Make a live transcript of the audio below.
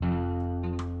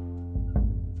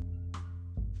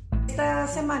esta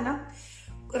semana,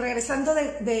 regresando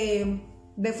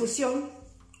de fusión,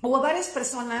 hubo varias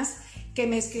personas que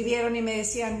me escribieron y me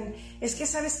decían, es que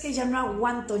sabes que ya no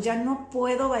aguanto, ya no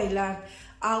puedo bailar,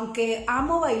 aunque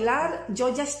amo bailar,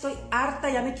 yo ya estoy harta,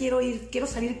 ya me quiero ir, quiero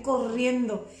salir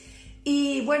corriendo.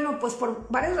 Y bueno, pues por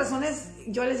varias razones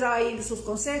yo les daba ahí sus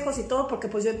consejos y todo, porque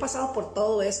pues yo he pasado por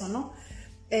todo eso, ¿no?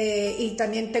 Y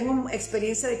también tengo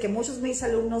experiencia de que muchos de mis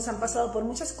alumnos han pasado por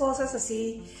muchas cosas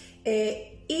así.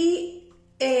 El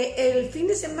fin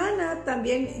de semana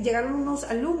también llegaron unos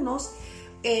alumnos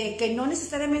que no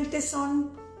necesariamente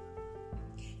son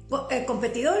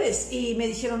competidores y me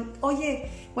dijeron, oye,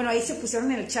 bueno, ahí se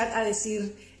pusieron en el chat a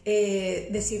decir,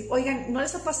 oigan, ¿no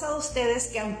les ha pasado a ustedes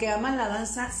que aunque aman la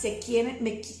danza, se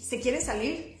quieren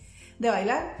salir de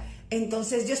bailar?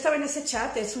 Entonces yo estaba en ese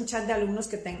chat, es un chat de alumnos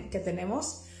que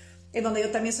tenemos, en donde yo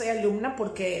también soy alumna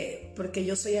porque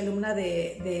yo soy alumna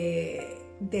de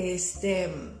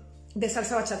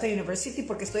Salsa Bachata University,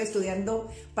 porque estoy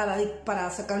estudiando para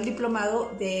sacar el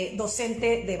diplomado de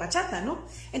docente de bachata, ¿no?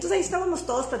 Entonces ahí estábamos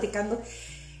todos platicando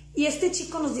y este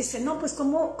chico nos dice, no, pues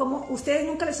 ¿cómo ustedes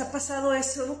nunca les ha pasado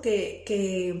eso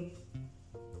que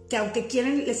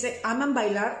aunque aman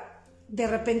bailar, de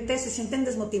repente se sienten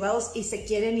desmotivados y se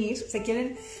quieren ir, se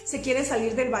quieren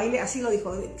salir del baile? Así lo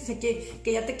dijo,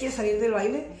 que ya te quieres salir del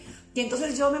baile. Y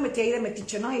entonces yo me metí ahí de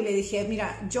metiche, ¿no? Y le dije,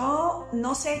 mira, yo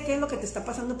no sé qué es lo que te está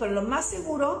pasando, pero lo más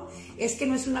seguro es que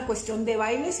no es una cuestión de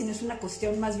baile, sino es una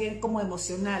cuestión más bien como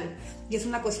emocional. Y es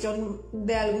una cuestión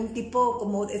de algún tipo,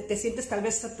 como te sientes tal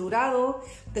vez saturado,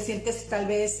 te sientes tal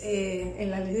vez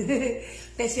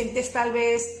te sientes tal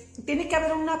vez... Tiene que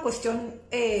haber una cuestión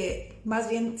más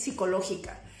bien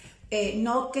psicológica,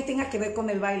 no que tenga que ver con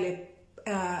el baile.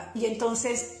 Y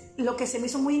entonces lo que se me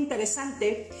hizo muy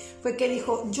interesante fue que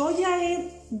dijo, yo ya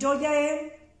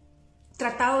he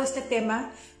tratado este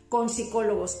tema con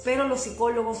psicólogos, pero los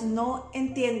psicólogos no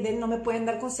entienden, no me pueden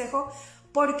dar consejo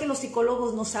porque los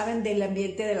psicólogos no saben del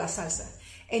ambiente de la salsa.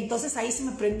 Entonces ahí se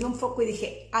me prendió un foco y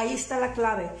dije, ahí está la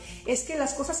clave. Es que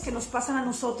las cosas que nos pasan a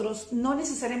nosotros no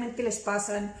necesariamente les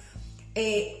pasan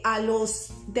a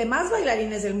los demás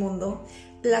bailarines del mundo.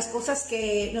 Las cosas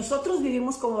que nosotros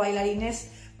vivimos como bailarines,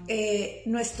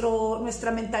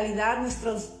 nuestra mentalidad,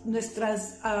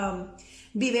 nuestras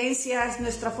vivencias,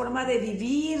 nuestra forma de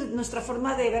vivir, nuestra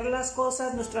forma de ver las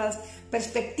cosas, nuestras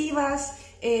perspectivas,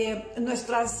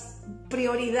 nuestras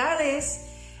prioridades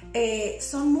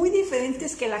son muy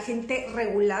diferentes que la gente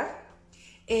regular,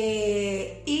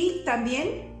 y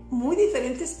también muy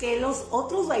diferentes que los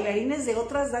otros bailarines de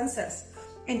otras danzas.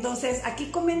 Entonces, aquí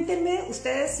coméntenme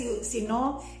ustedes si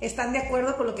no están de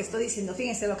acuerdo con lo que estoy diciendo.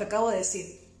 Fíjense lo que acabo de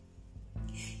decir.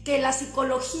 Que la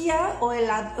psicología o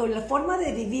la forma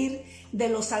de vivir de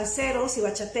los salseros y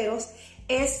bachateros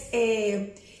es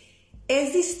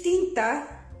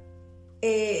distinta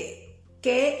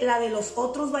que la de los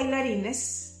otros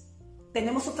bailarines.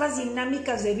 Tenemos otras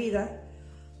dinámicas de vida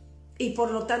y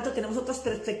por lo tanto tenemos otras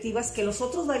perspectivas que los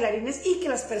otros bailarines y que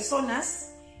las personas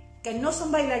que no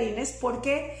son bailarines,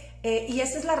 porque y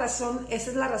esa es la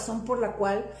razón por la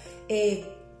cual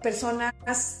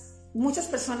muchas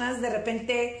personas de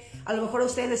repente, a lo mejor a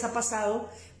ustedes les ha pasado,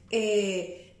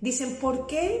 dicen, ¿por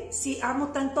qué si amo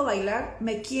tanto bailar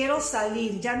me quiero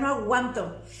salir? Ya no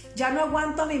aguanto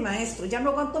a mi maestro, ya no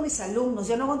aguanto a mis alumnos,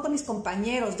 ya no aguanto a mis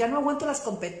compañeros, ya no aguanto las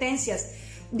competencias,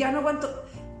 ya no aguanto.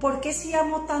 ¿Por qué si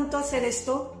amo tanto hacer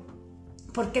esto?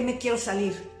 ¿Por qué me quiero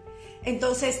salir?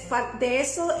 Entonces, de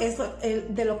eso es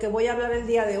de lo que voy a hablar el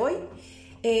día de hoy.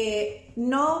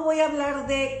 No voy a hablar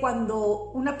de cuando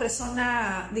una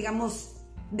persona, digamos,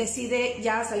 decide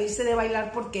ya salirse de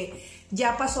bailar porque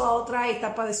ya pasó a otra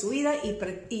etapa de su vida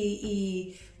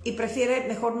y prefiere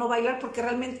mejor no bailar porque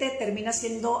realmente termina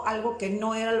siendo algo que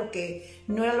no era lo que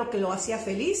lo hacía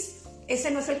feliz.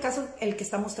 Ese no es el caso el que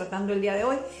estamos tratando el día de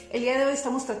hoy. El día de hoy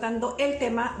estamos tratando el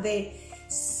tema de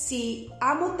si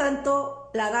amo tanto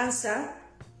la danza,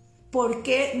 ¿por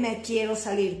qué me quiero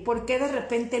salir? ¿Por qué de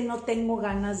repente no tengo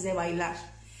ganas de bailar?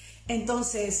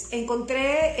 Entonces,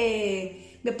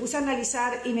 me puse a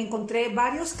analizar y me encontré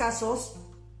varios casos,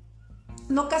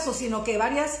 no casos, sino que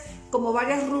varias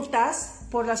rutas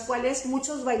por las cuales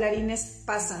muchos bailarines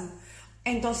pasan.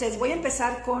 Entonces, voy a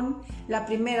empezar con la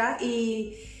primera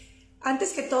y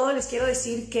antes que todo les quiero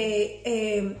decir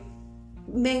que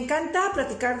me encanta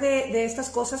platicar de estas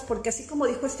cosas porque así como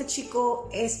dijo este chico,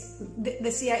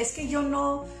 decía, es que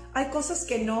hay cosas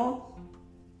que no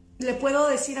le puedo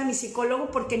decir a mi psicólogo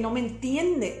porque no me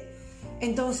entiende.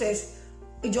 Entonces,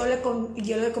 yo le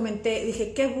comenté,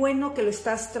 dije, qué bueno que lo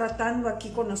estás tratando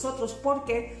aquí con nosotros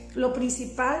porque lo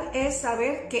principal es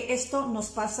saber que esto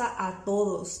nos pasa a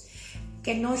todos.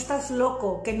 que no estás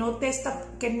loco, que no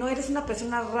eres una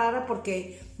persona rara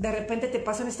porque de repente te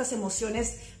pasan estas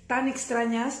emociones tan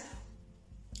extrañas.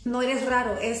 No eres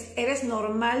raro, eres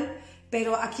normal,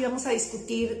 pero aquí vamos a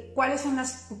discutir cuáles son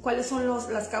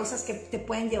las causas que te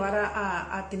pueden llevar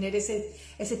a tener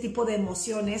ese tipo de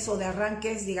emociones o de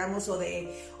arranques, digamos,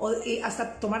 y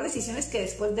hasta tomar decisiones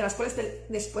de las cuales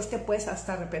después te puedes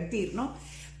hasta arrepentir, ¿no?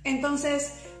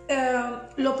 Entonces,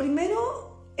 lo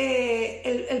primero,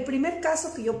 el primer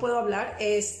caso que yo puedo hablar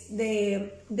es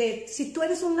de si tú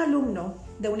eres un alumno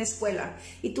de una escuela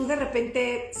y tú de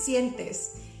repente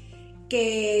sientes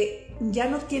que ya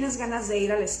no tienes ganas de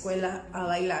ir a la escuela a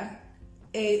bailar,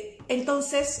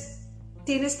 entonces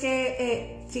tienes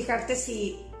que fijarte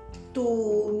si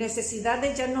tu necesidad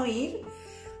de ya no ir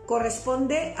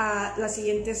corresponde a las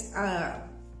siguientes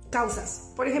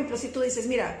causas. Por ejemplo, si tú dices,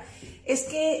 mira, es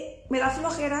que me da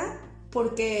flojera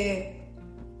porque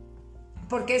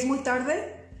es muy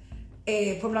tarde,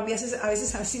 por ejemplo, a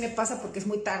veces así me pasa porque es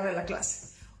muy tarde la clase.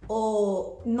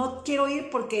 O no quiero ir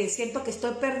porque siento que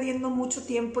estoy perdiendo mucho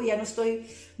tiempo y ya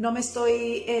no me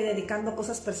estoy dedicando a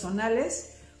cosas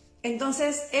personales.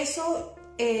 Entonces, eso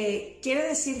quiere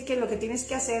decir que lo que tienes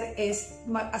que hacer es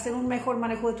hacer un mejor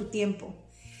manejo de tu tiempo.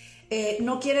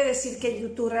 No quiere decir que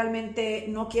tú realmente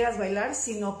no quieras bailar,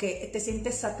 sino que te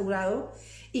sientes saturado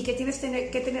y que tienes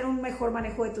que tener un mejor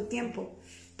manejo de tu tiempo.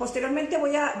 Posteriormente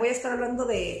voy a estar hablando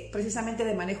precisamente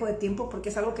de manejo de tiempo, porque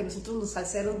es algo que nosotros los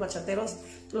salseros, bachateros,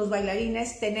 los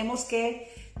bailarines tenemos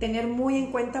que tener muy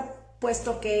en cuenta,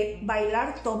 puesto que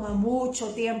bailar toma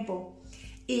mucho tiempo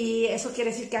y eso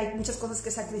quiere decir que hay muchas cosas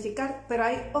que sacrificar, pero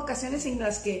hay ocasiones en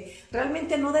las que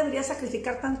realmente no deberías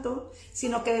sacrificar tanto,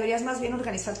 sino que deberías más bien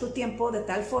organizar tu tiempo de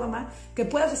tal forma que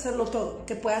puedas hacerlo todo,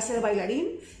 que puedas ser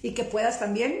bailarín y que puedas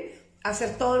también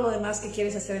hacer todo lo demás que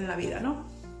quieres hacer en la vida,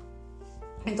 ¿no?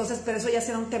 Entonces, pero eso ya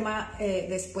será un tema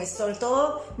después. Sobre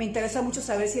todo, me interesa mucho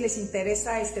saber si les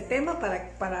interesa este tema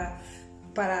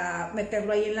para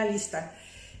meterlo ahí en la lista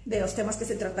de los temas que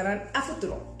se tratarán a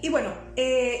futuro. Y bueno,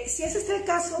 si ese es el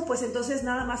caso, pues entonces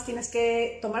nada más tienes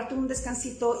que tomarte un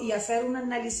descansito y hacer un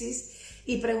análisis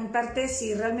y preguntarte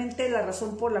si realmente la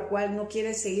razón por la cual no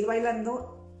quieres seguir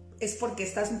bailando es porque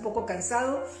estás un poco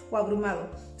cansado o abrumado.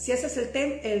 Si ese es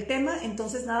el tema,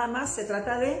 entonces nada más se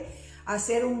trata de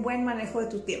hacer un buen manejo de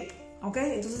tu tiempo, ¿ok?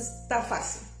 Entonces está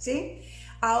fácil, ¿sí?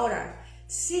 Ahora,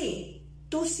 si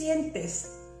tú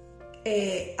sientes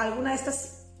alguna de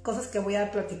estas cosas que voy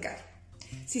a platicar,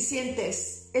 si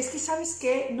sientes, es que ¿sabes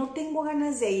qué? No tengo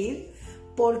ganas de ir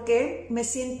porque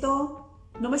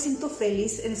no me siento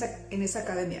feliz en esa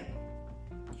academia.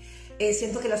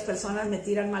 Siento que las personas me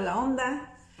tiran mala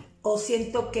onda, o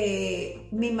siento que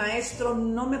mi maestro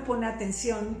no me pone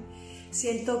atención.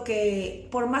 Siento que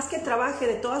por más que trabaje,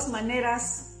 de todas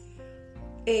maneras,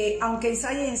 aunque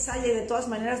ensaye, de todas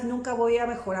maneras nunca voy a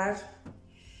mejorar.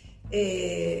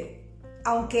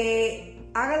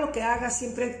 Aunque haga lo que haga,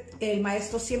 siempre el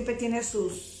maestro siempre tiene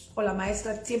o la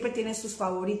maestra siempre tiene sus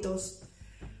favoritos.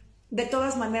 De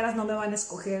todas maneras no me van a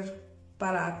escoger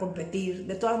para competir.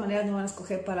 De todas maneras no me van a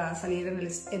escoger para salir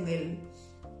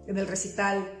en el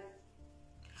recital.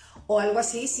 O algo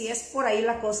así, si es por ahí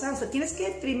la cosa. O sea, tienes que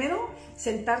primero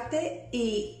sentarte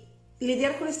y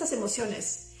lidiar con estas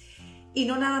emociones y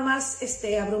no nada más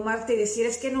abrumarte y decir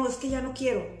es que ya no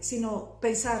quiero, sino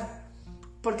pensar,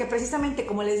 porque precisamente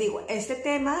como les digo, este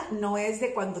tema no es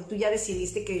de cuando tú ya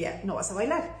decidiste que ya no vas a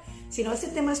bailar, sino este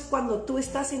tema es cuando tú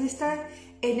estás en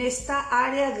esta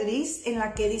área gris en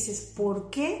la que dices, ¿por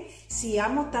qué si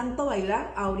amo tanto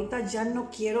bailar, ahorita ya no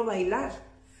quiero bailar?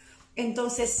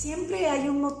 Entonces siempre hay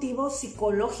un motivo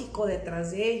psicológico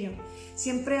detrás de ello,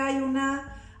 siempre hay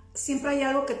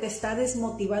algo que te está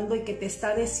desmotivando y que te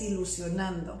está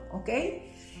desilusionando, ¿ok?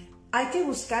 Hay que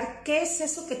buscar qué es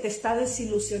eso que te está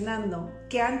desilusionando,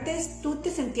 que antes tú te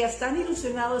sentías tan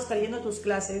ilusionado de estar yendo a tus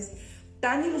clases,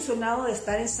 tan ilusionado de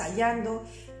estar ensayando,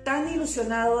 tan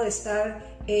ilusionado de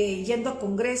estar yendo a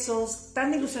congresos,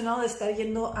 tan ilusionado de estar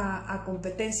yendo a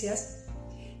competencias.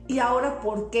 Y ahora,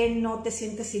 ¿por qué no te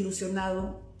sientes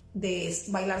ilusionado de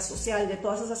bailar social, de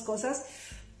todas esas cosas?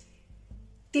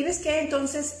 Tienes que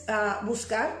entonces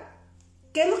buscar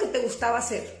qué es lo que te gustaba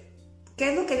hacer, qué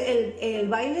es lo que el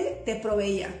baile te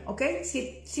proveía, ¿ok?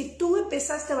 Si tú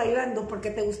empezaste bailando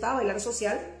porque te gustaba bailar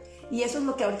social y eso es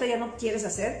lo que ahorita ya no quieres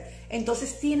hacer,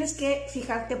 entonces tienes que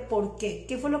fijarte por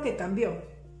qué fue lo que cambió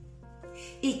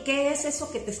y qué es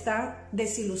eso que te está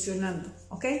desilusionando,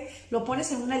 ¿ok? Lo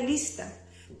pones en una lista.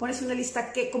 Pones una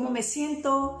lista, cómo me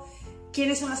siento,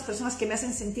 quiénes son las personas que me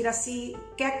hacen sentir así,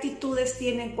 qué actitudes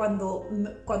tienen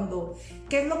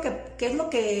qué es lo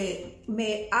que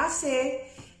me hace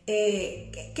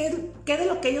 ¿qué de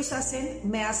lo que ellos hacen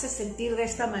me hace sentir de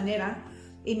esta manera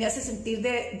y me hace sentir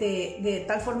de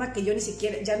tal forma que yo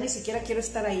ya ni siquiera quiero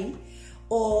estar ahí?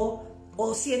 O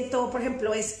siento, por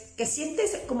ejemplo, es que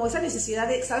sientes como esa necesidad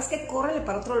de, ¿sabes qué? Córrele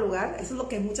para otro lugar. Eso es lo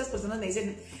que muchas personas me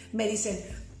dicen,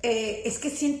 es que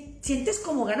sientes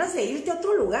como ganas de irte a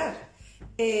otro lugar.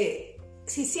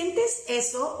 Si sientes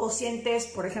eso o sientes,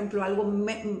 por ejemplo, algo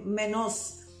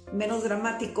menos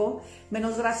dramático,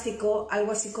 menos drástico,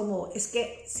 algo así como, es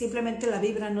que simplemente la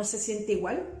vibra no se siente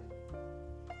igual,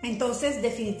 entonces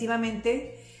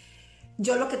definitivamente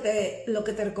yo lo que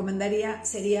te recomendaría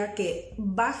sería que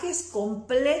bajes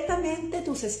completamente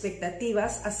tus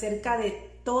expectativas acerca de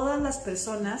todas las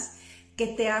personas que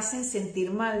te hacen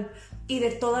sentir mal y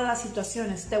de todas las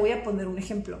situaciones. Te voy a poner un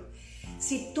ejemplo.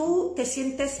 Si tú te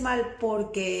sientes mal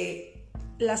porque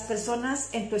las personas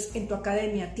en tu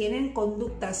academia tienen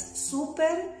conductas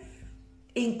súper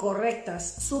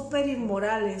incorrectas, súper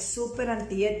inmorales, súper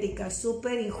antiéticas,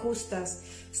 súper injustas,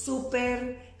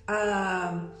 súper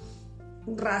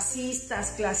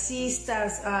racistas,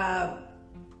 clasistas,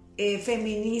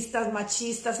 feministas,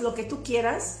 machistas, lo que tú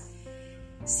quieras,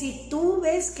 si tú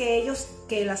ves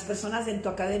que las personas en tu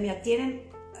academia tienen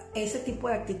ese tipo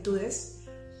de actitudes,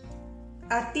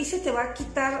 a ti se te va a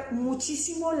quitar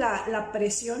muchísimo la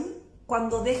presión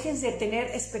cuando dejes de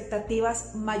tener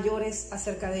expectativas mayores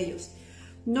acerca de ellos.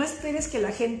 No esperes que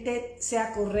la gente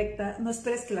sea correcta, no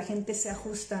esperes que la gente sea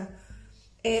justa,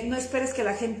 no esperes que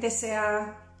la gente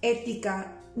sea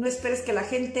ética, no esperes que la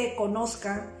gente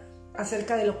conozca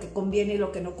acerca de lo que conviene y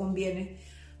lo que no conviene.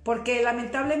 Porque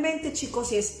lamentablemente,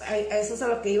 chicos, y eso es a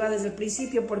lo que iba desde el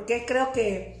principio, porque creo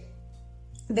que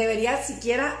debería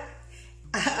siquiera...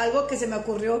 Algo que se me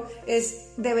ocurrió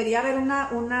debería haber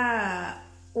una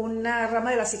rama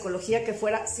de la psicología que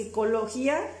fuera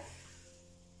psicología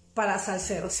para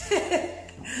salseros.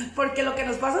 Porque lo que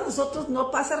nos pasa a nosotros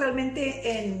no pasa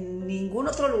realmente en ningún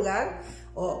otro lugar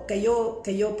o que yo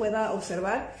pueda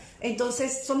observar.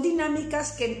 Entonces son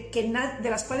dinámicas de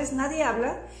las cuales nadie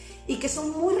habla y que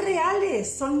son muy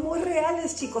reales,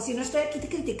 chicos. Y no estoy aquí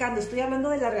criticando, estoy hablando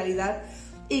de la realidad.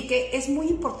 Y que es muy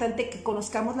importante que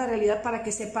conozcamos la realidad para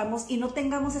que sepamos y no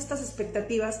tengamos estas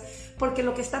expectativas, porque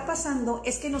lo que está pasando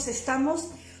es que nos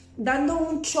estamos dando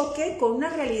un choque con una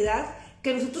realidad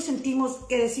que nosotros sentimos,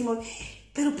 que decimos,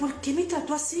 pero ¿por qué me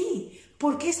trató así?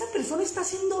 ¿Por qué esa persona está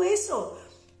haciendo eso?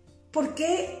 ¿Por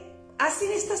qué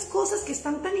hacen estas cosas que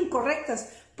están tan incorrectas?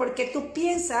 Porque tú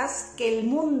piensas que el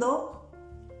mundo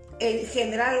en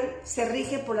general se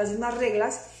rige por las mismas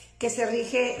reglas que se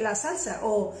rige la salsa,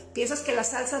 o piensas que la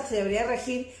salsa se debería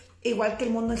regir igual que el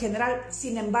mundo en general.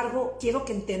 Sin embargo, quiero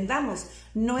que entendamos,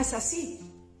 no es así.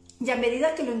 Y a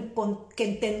medida que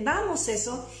entendamos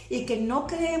eso y que no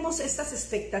creemos estas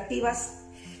expectativas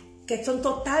que son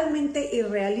totalmente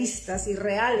irrealistas,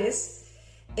 irreales,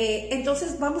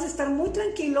 entonces vamos a estar muy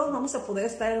tranquilos, vamos a poder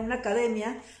estar en una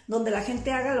academia donde la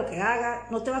gente haga lo que haga,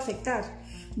 no te va a afectar,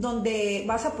 donde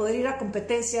vas a poder ir a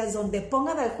competencias, donde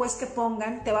pongan al juez que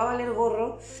pongan, te va a valer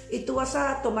gorro y tú vas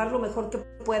a tomar lo mejor que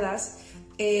puedas,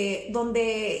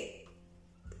 donde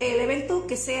el evento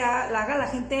que sea, la haga la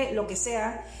gente lo que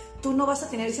sea, tú no vas a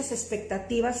tener esas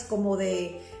expectativas como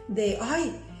de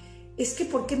ay, es que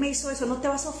 ¿por qué me hizo eso? No te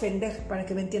vas a ofender, para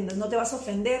que me entiendas, no te vas a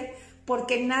ofender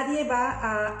porque nadie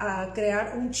va a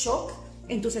crear un shock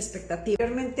en tus expectativas.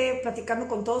 Realmente platicando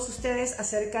con todos ustedes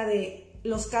acerca de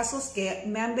los casos que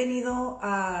me han venido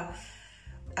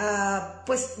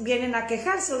pues vienen a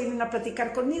quejarse o vienen a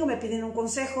platicar conmigo, me piden un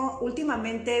consejo.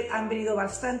 Últimamente han venido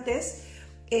bastantes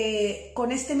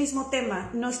con este mismo tema.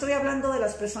 No estoy hablando de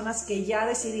las personas que ya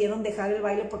decidieron dejar el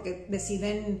baile porque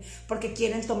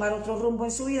quieren tomar otro rumbo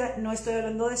en su vida. No estoy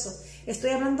hablando de eso.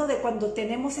 Estoy hablando de cuando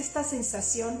tenemos esta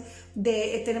sensación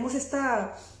tenemos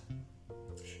esta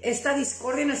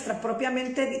discordia en nuestra propia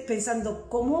mente pensando,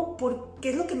 ¿qué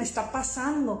es lo que me está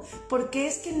pasando? ¿Por qué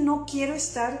es que no quiero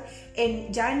estar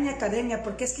ya en mi academia?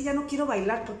 ¿Por qué es que ya no quiero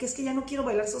bailar? ¿Por qué es que ya no quiero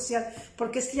bailar social?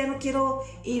 ¿Por qué es que ya no quiero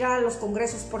ir a los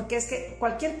congresos? ¿Por qué es que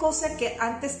cualquier cosa que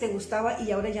antes te gustaba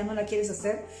y ahora ya no la quieres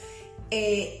hacer?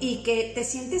 Y que te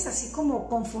sientes así como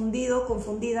confundido,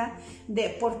 confundida de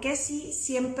por qué si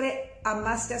siempre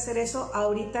amaste hacer eso,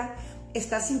 ahorita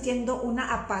estás sintiendo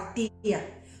una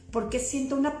apatía. Porque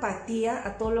siento una apatía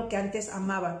a todo lo que antes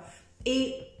amaba.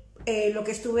 Y lo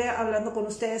que estuve hablando con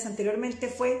ustedes anteriormente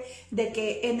fue de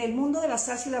que en el mundo de la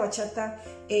salsa y la bachata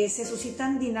se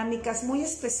suscitan dinámicas muy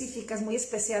específicas, muy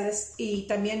especiales, y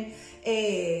también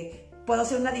puedo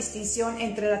hacer una distinción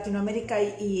entre Latinoamérica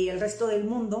y el resto del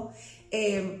mundo,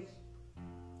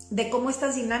 de cómo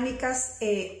estas dinámicas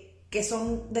que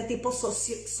son de tipo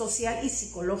social y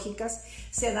psicológicas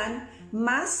se dan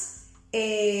más,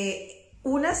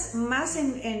 unas más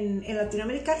en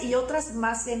Latinoamérica y otras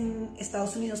más en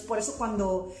Estados Unidos. Por eso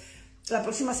cuando la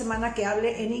próxima semana que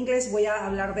hable en inglés voy a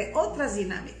hablar de otras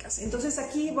dinámicas. Entonces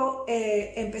aquí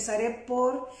empezaré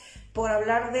por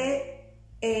hablar de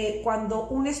cuando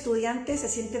un estudiante se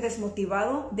siente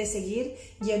desmotivado de seguir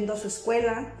yendo a su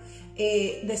escuela,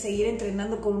 de seguir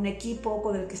entrenando con un equipo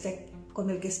con el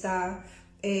que está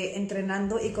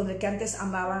entrenando y con el que antes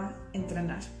amaba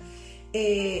entrenar.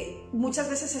 Muchas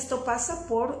veces esto pasa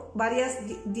por varias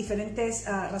diferentes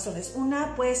razones.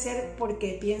 Una puede ser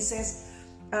porque pienses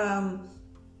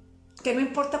que no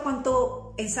importa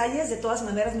cuánto ensayes, de todas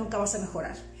maneras nunca vas a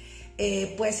mejorar.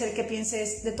 Puede ser que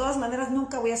pienses, de todas maneras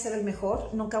nunca voy a ser el mejor,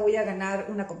 nunca voy a ganar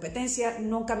una competencia,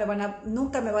 nunca me van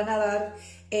a dar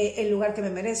el lugar que me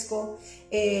merezco.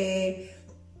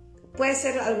 Puede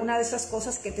ser alguna de esas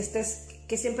cosas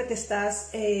que siempre te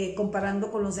estás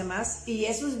comparando con los demás, y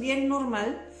eso es bien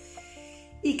normal,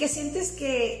 y que sientes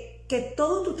que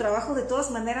todo tu trabajo de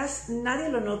todas maneras nadie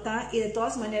lo nota, y de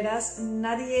todas maneras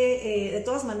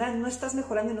no estás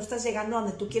mejorando y no estás llegando a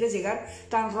donde tú quieres llegar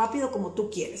tan rápido como tú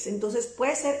quieres. Entonces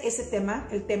puede ser ese tema,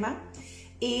 el tema,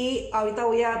 y ahorita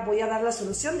voy a dar la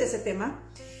solución de ese tema.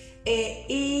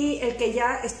 Y el que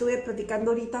ya estuve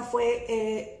platicando ahorita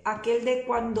fue aquel de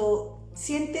cuando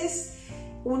sientes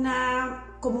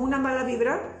como una mala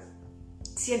vibra,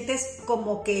 sientes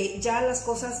como que ya las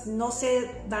cosas no se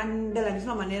dan de la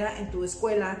misma manera en tu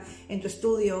escuela, en tu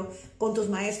estudio, con tus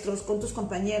maestros, con tus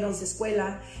compañeros de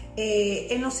escuela,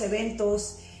 en los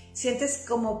eventos. Sientes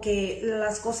como que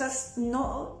las cosas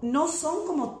no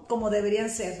son como deberían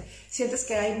ser. Sientes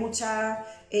que hay mucha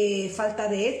falta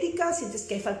de ética, sientes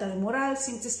que hay falta de moral,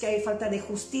 sientes que hay falta de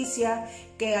justicia,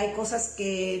 que hay cosas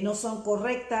que no son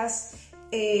correctas,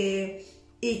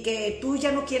 y que tú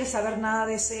ya no quieres saber nada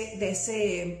de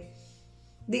ese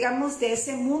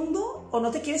mundo, o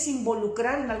no te quieres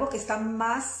involucrar en algo que está mal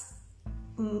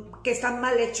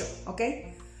hecho, ¿ok?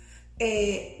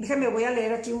 Déjame, voy a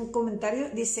leer aquí un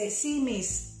comentario. Dice, sí,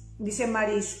 Miss, dice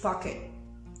Mary's Pocket.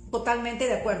 Totalmente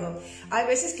de acuerdo. Hay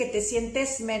veces que te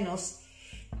sientes menos.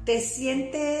 Te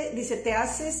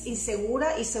haces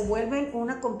insegura y se vuelven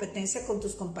una competencia con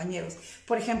tus compañeros.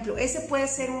 Por ejemplo, ese puede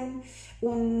ser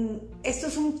esto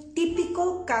es un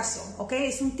típico caso, ¿ok?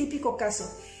 Es un típico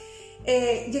caso.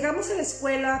 Llegamos a la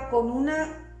escuela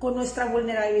con nuestra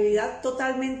vulnerabilidad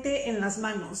totalmente en las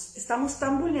manos. Estamos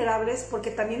tan vulnerables porque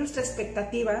también nuestra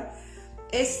expectativa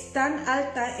es tan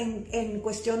alta en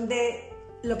cuestión de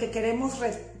lo que queremos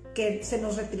que se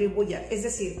nos retribuya. Es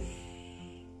decir,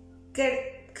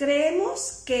 que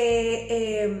creemos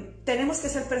que tenemos que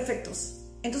ser perfectos.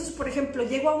 Entonces, por ejemplo,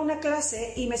 llego a una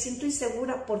clase y me siento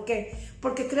insegura. ¿Por qué?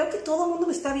 Porque creo que todo el mundo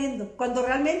me está viendo, cuando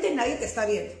realmente nadie te está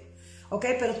viendo, ¿ok?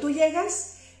 Pero tú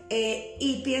llegas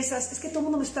y piensas, es que todo el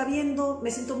mundo me está viendo,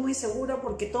 me siento muy insegura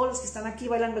porque todos los que están aquí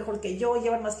bailan mejor que yo,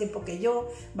 llevan más tiempo que yo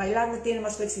bailando, tienen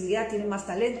más flexibilidad, tienen más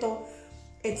talento,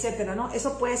 etcétera, ¿no?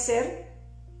 Eso puede ser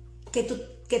que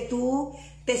tú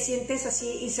te sientes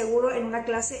así inseguro en una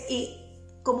clase, y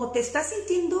como te estás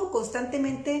sintiendo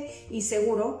constantemente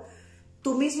inseguro,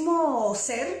 tu mismo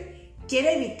ser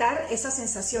quiere evitar esa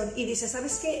sensación y dice,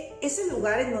 ¿sabes qué? Ese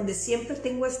lugar en donde siempre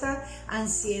tengo esta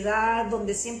ansiedad,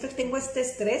 donde siempre tengo este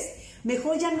estrés,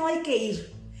 mejor ya no hay que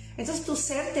ir. Entonces tu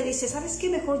ser te dice, ¿sabes qué?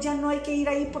 Mejor ya no hay que ir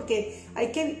ahí porque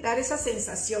hay que evitar esas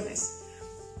sensaciones.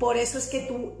 Por eso es que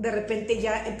tú de repente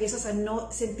ya empiezas a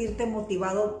no sentirte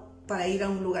motivado para ir a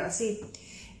un lugar así.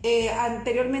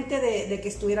 Anteriormente de que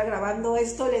estuviera grabando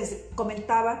esto, les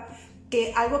comentaba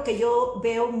que algo que yo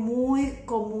veo muy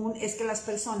común es que las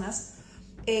personas,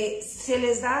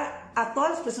 a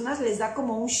todas las personas les da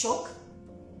como un shock.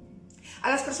 A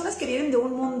las personas que vienen de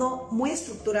un mundo muy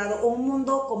estructurado, o un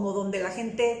mundo como donde la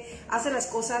gente hace las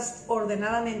cosas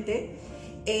ordenadamente,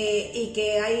 y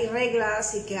que hay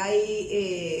reglas y que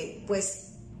hay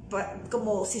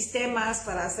como sistemas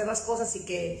para hacer las cosas, y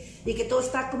que todo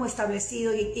está como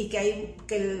establecido, y que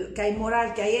hay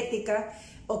moral, que hay ética,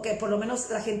 o que por lo menos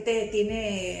la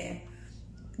gente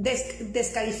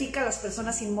descalifica a las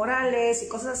personas inmorales y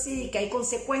cosas así, y que hay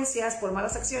consecuencias por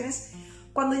malas acciones.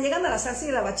 Cuando llegan a la salsa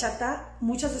y la bachata,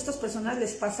 muchas de estas personas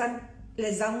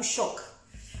les da un shock,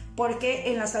 porque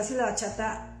en la salsa y la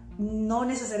bachata no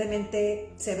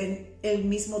necesariamente se ven el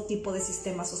mismo tipo de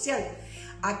sistema social.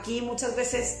 Aquí muchas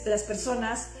veces las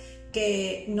personas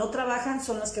que no trabajan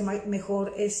son los que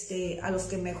mejor, a los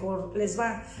que mejor les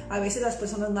va. A veces las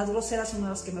personas más groseras son a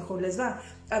los que mejor les va.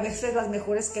 A veces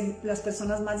las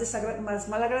personas más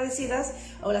mal agradecidas,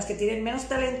 o las que tienen menos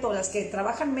talento, o las que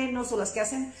trabajan menos, o las que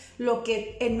hacen lo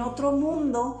que en otro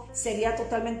mundo sería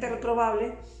totalmente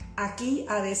reprobable, aquí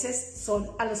a veces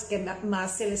son a los que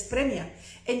más se les premia.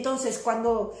 Entonces,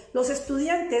 cuando los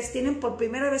estudiantes tienen por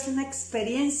primera vez una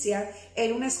experiencia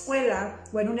en una escuela,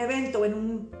 o en un evento,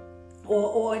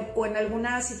 o en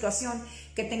alguna situación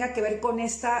que tenga que ver con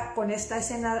esta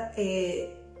escena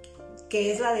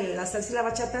que es la de la salsa y la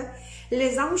bachata,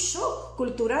 les da un shock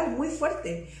cultural muy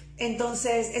fuerte.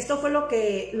 Entonces, esto fue lo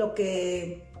que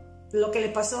le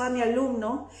pasó a mi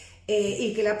alumno,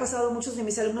 y que le ha pasado a muchos de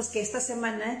mis alumnos, que esta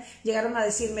semana llegaron a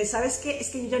decirme, ¿sabes qué? Es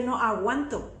que yo ya no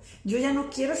aguanto, yo ya no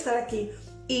quiero estar aquí.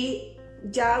 Y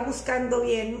ya buscando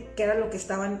bien qué era lo que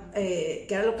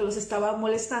los estaba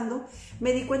molestando,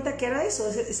 me di cuenta que era eso.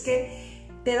 Es que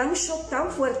te da un shock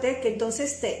tan fuerte que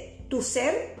entonces tu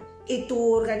ser y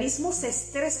tu organismo se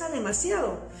estresa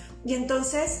demasiado. Y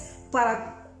entonces,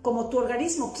 como tu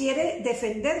organismo quiere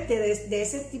defenderte de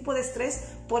ese tipo de estrés,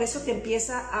 por eso te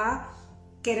empieza a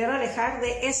querer alejar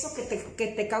de eso que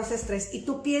te causa estrés. Y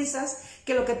tú piensas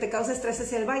que lo que te causa estrés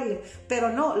es el baile, pero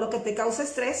no, lo que te causa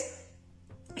estrés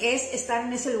es estar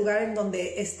en ese lugar en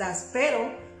donde estás.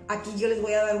 Pero aquí yo les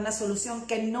voy a dar una solución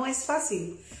que no es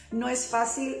fácil,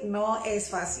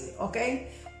 ¿ok?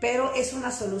 Pero es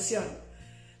una solución.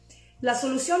 La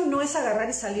solución no es agarrar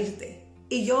y salirte.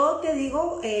 Y yo te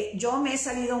digo, yo me he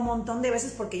salido un montón de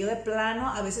veces porque yo de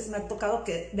plano, a veces me ha tocado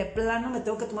que de plano me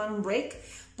tengo que tomar un break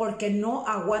porque no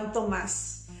aguanto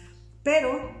más.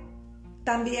 Pero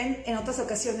también en otras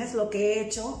ocasiones lo que he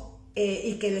hecho,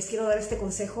 y que les quiero dar este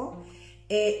consejo,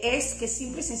 es que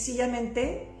simple y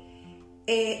sencillamente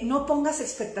no pongas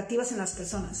expectativas en las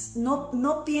personas.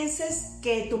 No pienses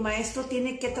que tu maestro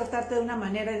tiene que tratarte de una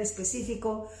manera en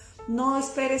específico. No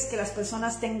esperes que las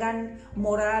personas tengan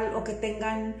moral o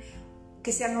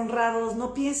que sean honrados.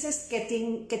 No pienses que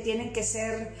tienen que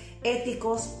ser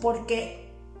éticos,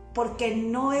 porque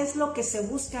no es lo que se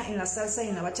busca en la salsa y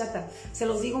en la bachata. Se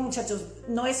los digo, muchachos,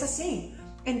 no es así.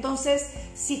 Entonces,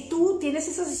 si tú tienes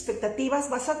esas expectativas,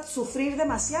 vas a sufrir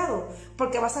demasiado,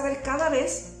 porque vas a ver cada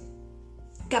vez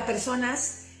que a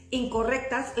personas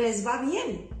incorrectas les va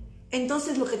bien.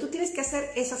 Entonces, lo que tú tienes que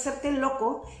hacer es hacerte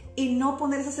loco y no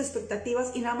poner esas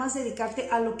expectativas y nada más dedicarte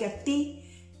a lo que a ti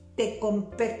te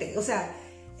compete. O sea,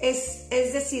 es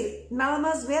decir, nada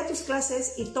más ve a tus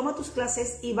clases y toma tus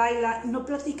clases y baila, no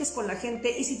platiques con la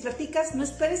gente, y si platicas, no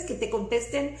esperes que te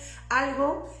contesten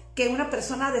algo que una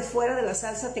persona de fuera de la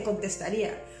salsa te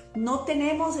contestaría. No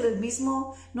tenemos la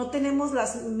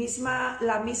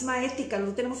misma ética,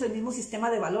 no tenemos el mismo sistema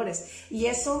de valores, y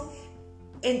eso,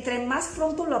 entre más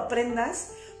pronto lo aprendas,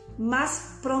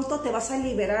 más pronto te vas a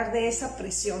liberar de esa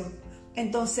presión.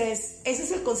 Entonces, ese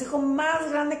es el consejo más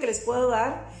grande que les puedo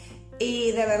dar,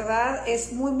 y de verdad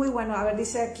es muy muy bueno. A ver,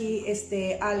 dice aquí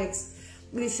Alex,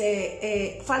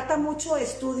 dice, falta mucho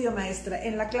estudio, maestra.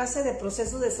 En la clase de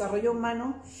proceso de desarrollo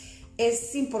humano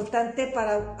es importante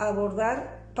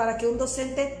para que un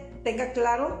docente tenga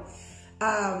claro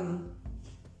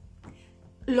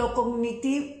lo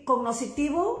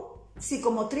cognitivo,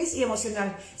 psicomotriz y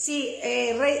emocional. Sí,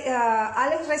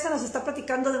 Alex Reza nos está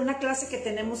platicando de una clase que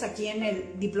tenemos aquí en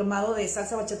el diplomado de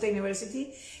Salsa Bachata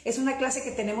University. Es una clase que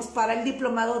tenemos para el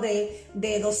diplomado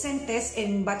de docentes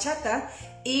en bachata,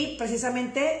 y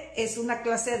precisamente es una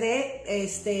clase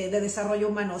de desarrollo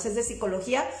humano, o sea, es de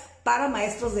psicología para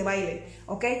maestros de baile,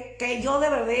 ¿ok? Que yo de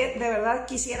verdad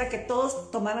quisiera que todos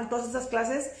tomaran todas estas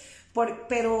clases,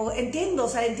 pero entiendo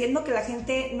que la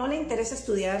gente no le interesa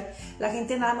estudiar, la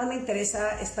gente nada más le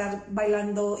interesa estar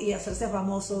bailando y hacerse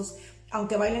famosos,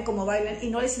 aunque bailen como bailen, y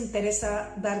no les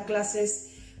interesa dar clases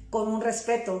con un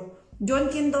respeto. Yo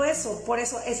entiendo eso, por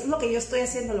eso es lo que yo estoy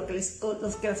haciendo, lo que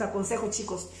les aconsejo,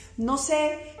 chicos. No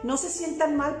se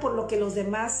sientan mal por lo que los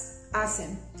demás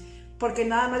hacen, porque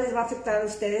nada más les va a afectar a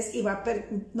ustedes y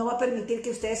no va a permitir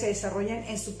que ustedes se desarrollen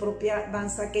en su propia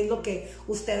danza, que es lo que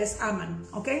ustedes aman,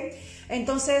 ¿ok?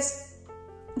 Entonces,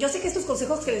 yo sé que estos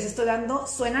consejos que les estoy dando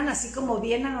suenan así como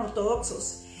bien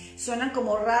anortodoxos, suenan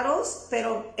como raros,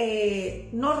 pero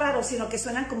no raros, sino que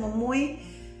suenan como muy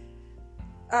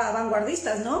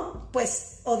vanguardistas, ¿no?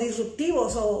 Pues, o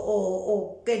disruptivos,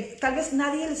 o que tal vez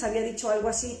nadie les había dicho algo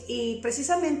así. Y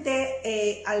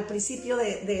precisamente al principio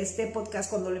de este podcast,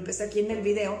 cuando lo empecé aquí en el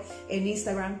video, en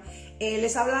Instagram,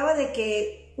 les hablaba de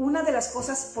que una de las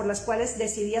cosas por las cuales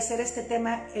decidí hacer este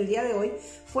tema el día de hoy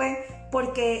fue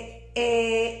porque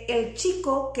el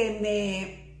chico que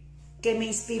me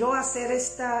inspiró a hacer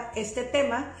este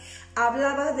tema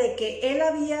hablaba de que él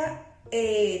había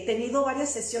tenido varias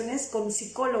sesiones con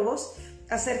psicólogos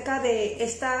acerca de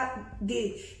este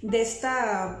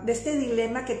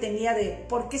dilema que tenía de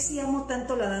por qué si amo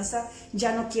tanto la danza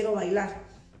ya no quiero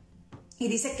bailar. Y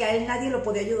dice que a él nadie lo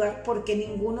podía ayudar porque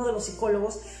ninguno de los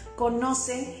psicólogos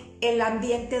conoce el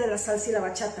ambiente de la salsa y la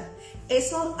bachata.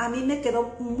 Eso a mí me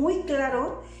quedó muy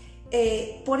claro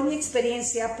por mi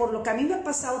experiencia, por lo que a mí me ha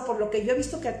pasado, por lo que yo he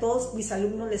visto que a todos mis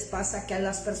alumnos les pasa, que a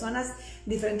las personas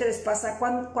diferentes les pasa,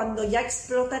 cuando ya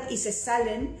explotan y se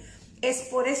salen, es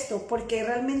por esto, porque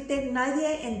realmente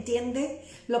nadie entiende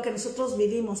lo que nosotros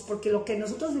vivimos, porque lo que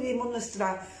nosotros vivimos,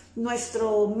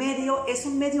 nuestro medio es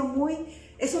un medio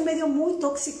muy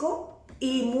tóxico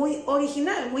y muy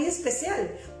original, muy especial,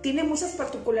 tiene muchas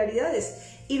particularidades,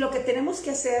 y lo que tenemos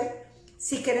que hacer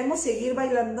si queremos seguir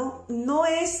bailando no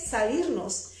es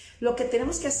salirnos, lo que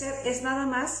tenemos que hacer es nada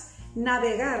más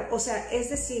navegar, o sea,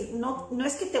 es decir, no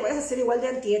es que te vayas a hacer igual de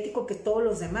antiético que todos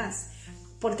los demás,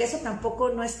 porque eso tampoco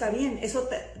no está bien, eso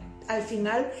al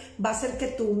final va a hacer que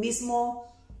tu mismo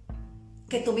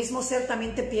ser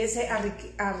también te empiece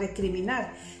a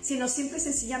recriminar, sino simple y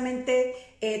sencillamente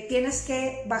tienes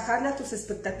que bajarle a tus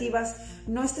expectativas,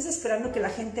 no estés esperando que la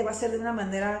gente va a ser de una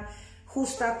manera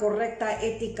justa, correcta,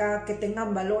 ética, que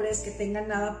tengan valores, que tengan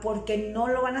nada, porque no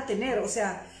lo van a tener, o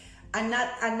sea, a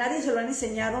nadie se lo han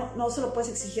enseñado, no se lo puedes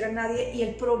exigir a nadie, y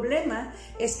el problema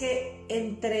es que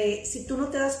si tú no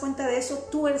te das cuenta de eso,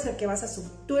 tú eres el que vas a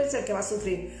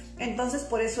sufrir. Entonces,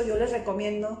 por eso yo les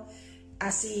recomiendo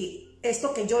así,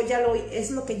 esto que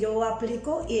es lo que yo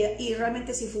aplico y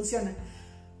realmente sí funciona.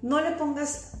 No le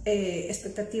pongas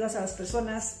expectativas a las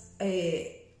personas,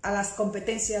 a las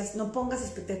competencias, no pongas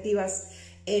expectativas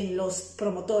en los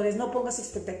promotores, no pongas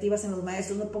expectativas en los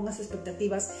maestros, no pongas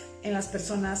expectativas en las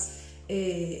personas,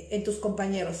 en tus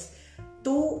compañeros.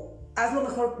 Tú haz lo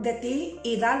mejor de ti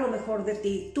y da lo mejor de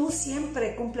ti. Tú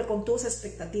siempre cumple con tus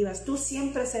expectativas, tú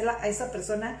siempre sé a esa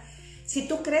persona. Si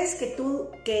tú crees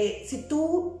si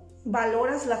tú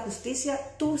valoras la justicia,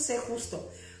 tú sé justo.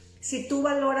 Si tú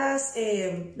valoras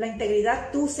la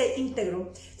integridad, tú sé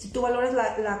íntegro. Si tú valoras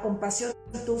la compasión,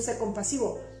 tú sé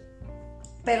compasivo.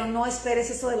 Pero no esperes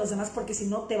eso de los demás, porque si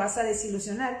no te vas a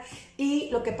desilusionar.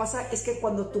 Y lo que pasa es que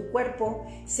cuando tu cuerpo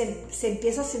se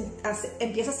empieza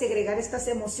a segregar estas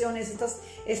emociones,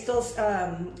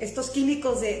 estos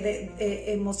químicos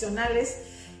emocionales,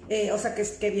 o sea,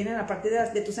 que vienen a partir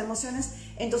de tus emociones,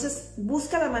 entonces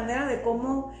busca la manera de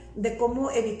cómo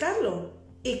evitarlo.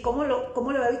 ¿Y cómo lo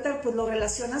va a evitar? Pues lo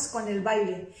relacionas con el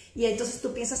baile. Y entonces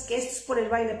tú piensas que esto es por el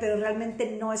baile, pero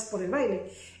realmente no es por el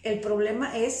baile. El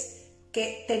problema es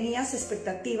que tenías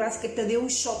expectativas, que te dio un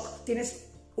shock, tienes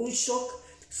un shock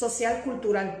social,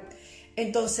 cultural.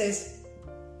 Entonces,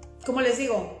 como les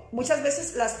digo, muchas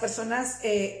veces las personas,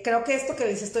 creo que esto que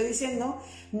les estoy diciendo,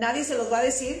 nadie se los va a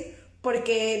decir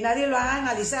porque nadie lo ha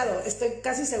analizado, estoy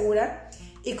casi segura.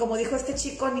 Y como dijo este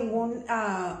chico, ningún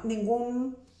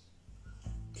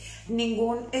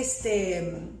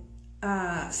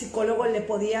psicólogo le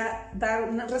podía dar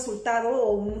un resultado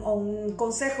o un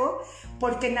consejo,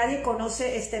 porque nadie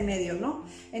conoce este medio, ¿no?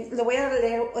 Le voy a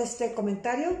leer este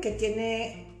comentario que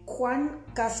tiene Juan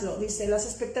Caslo. Dice: las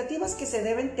expectativas que se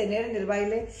deben tener en el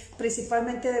baile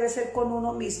principalmente debe ser con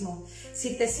uno mismo.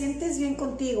 Si te sientes bien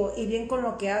contigo y bien con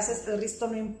lo que haces, el resto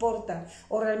no importa,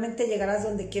 o realmente llegarás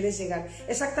donde quieres llegar.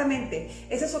 Exactamente,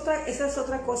 esa es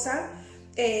otra cosa.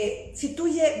 Si tú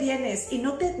vienes y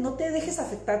no te dejes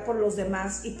afectar por los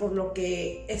demás y por lo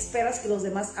que esperas que los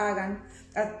demás hagan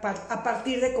a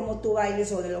partir de cómo tú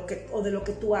bailes o de lo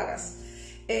que tú hagas,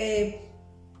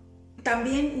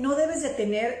 también no debes de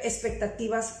tener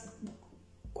expectativas.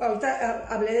 Ahorita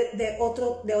hablé de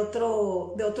otro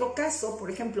caso,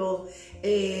 por ejemplo,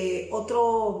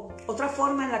 otra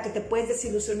forma en la que te puedes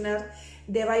desilusionar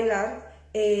de bailar,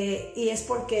 y es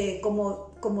porque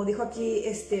como dijo aquí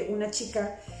una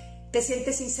chica, te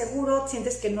sientes inseguro,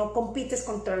 sientes que no compites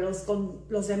con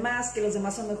los demás, que los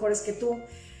demás son mejores que tú.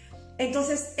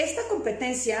 Entonces, esta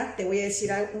competencia, te voy a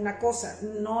decir una cosa,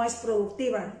 no es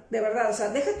productiva, de verdad. O sea,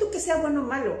 deja tú que sea bueno o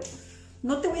malo.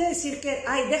 No te voy a decir que,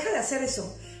 ay, deja de hacer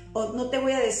eso. O no te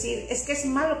voy a decir, es que es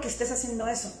malo que estés haciendo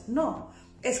eso. No,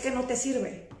 es que no te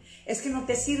sirve. Es que no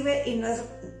te sirve y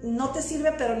no te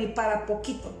sirve, pero ni para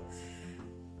poquito.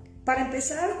 Para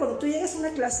empezar, cuando tú llegas a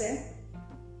una clase,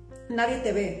 nadie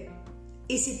te ve.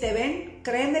 Y si te ven,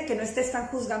 créeme que no te están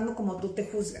juzgando como tú te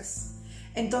juzgas.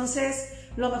 Entonces,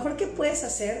 lo mejor que puedes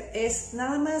hacer es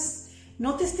nada más,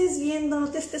 no te estés viendo,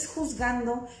 no te estés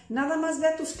juzgando, nada más ve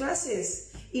a tus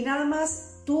clases y nada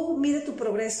más tú mide tu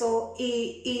progreso,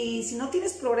 y si no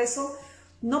tienes progreso,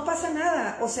 no pasa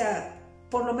nada. O sea,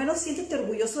 por lo menos siéntete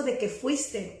orgulloso de que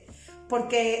fuiste,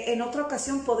 porque en otra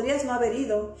ocasión podrías no haber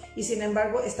ido y sin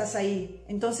embargo estás ahí.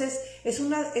 Entonces es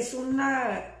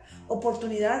una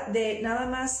oportunidad de nada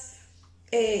más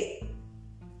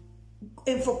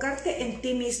enfocarte en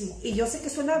ti mismo. Y yo sé que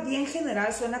suena bien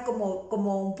general, suena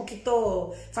como un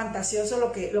poquito fantasioso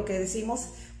lo que decimos,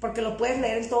 porque lo puedes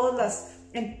leer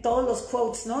en todos los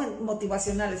quotes, ¿no?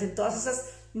 Motivacionales, en todas esas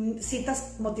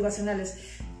citas motivacionales.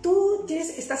 Tú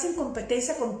estás en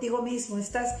competencia contigo mismo,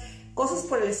 cosas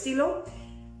por el estilo.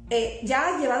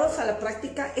 Ya llevados a la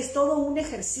práctica, es todo un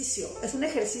ejercicio. Es un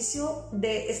ejercicio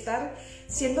de estar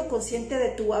siendo consciente de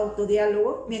tu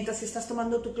autodiálogo mientras estás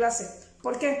tomando tu clase.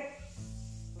 ¿Por qué?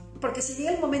 Porque si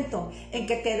llega el momento en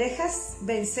que te dejas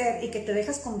vencer y que te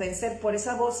dejas convencer por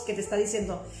esa voz que te está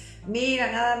diciendo,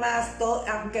 mira, nada más,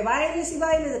 aunque bailes y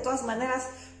bailes, de todas maneras,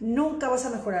 nunca vas a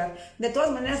mejorar. De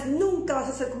todas maneras, nunca vas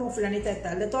a ser como fulanita de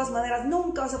tal. De todas maneras,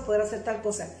 nunca vas a poder hacer tal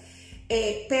cosa.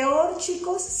 Peor,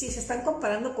 chicos, si se están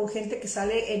comparando con gente que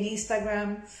sale en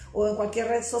Instagram o en cualquier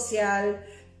red social.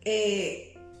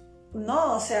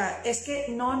 No, o sea, es que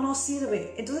no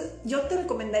sirve. Entonces, yo te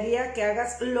recomendaría que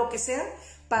hagas lo que sea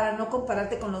para no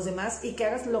compararte con los demás y que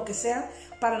hagas lo que sea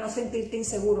para no sentirte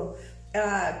inseguro.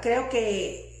 Creo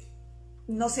que,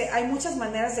 no sé, hay muchas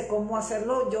maneras de cómo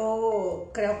hacerlo. Yo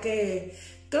creo que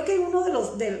uno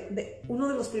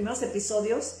de los primeros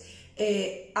episodios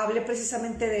hablé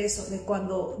precisamente de eso, de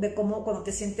cuando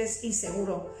te sientes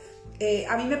inseguro.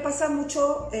 A mí me pasa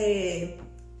mucho, y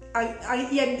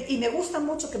me gusta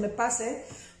mucho que me pase,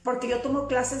 porque yo tomo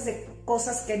clases de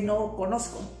cosas que no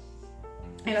conozco,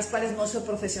 en las cuales no soy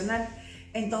profesional.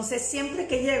 Entonces, siempre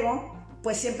que llego,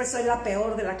 pues siempre soy la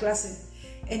peor de la clase.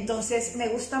 Entonces, me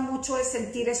gusta mucho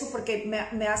sentir eso porque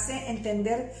me hace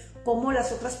entender cómo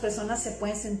las otras personas se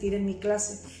pueden sentir en mi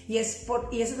clase. Y esa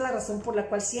es la razón por la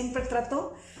cual siempre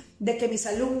trato de que mis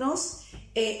alumnos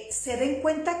se den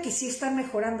cuenta que sí están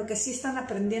mejorando, que sí están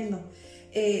aprendiendo.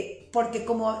 Porque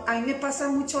como a mí me pasa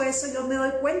mucho eso, yo me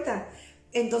doy cuenta.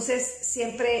 Entonces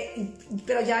siempre,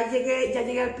 pero ya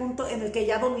llegué al punto en el que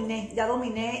ya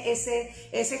dominé ese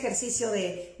ejercicio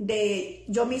de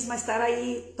yo misma estar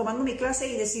ahí tomando mi clase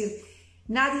y decir,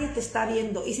 nadie te está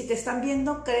viendo, y si te están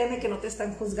viendo, créeme que no te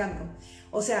están juzgando.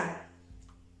 O sea,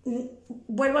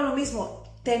 vuelvo a lo mismo,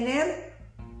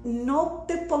 no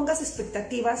te pongas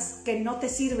expectativas que no te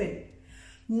sirven.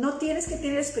 No tienes que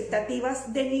tener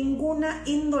expectativas de ninguna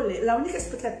índole. La única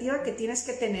expectativa que tienes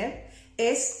que tener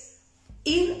es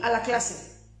ir a la clase,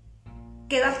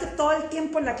 quedarte todo el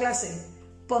tiempo en la clase,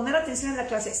 poner atención en la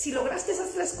clase. Si lograste esas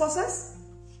 3 cosas,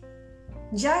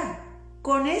 ya,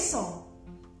 con eso,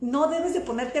 no debes de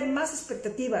ponerte más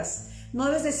expectativas. No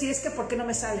debes decir, es que ¿por qué no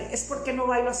me sale? Es porque no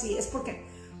bailo así, es porque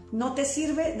no te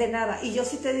sirve de nada. Y yo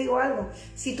sí te digo algo,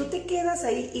 si tú te quedas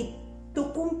ahí y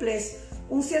tú cumples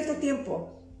un cierto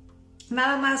tiempo,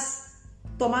 nada más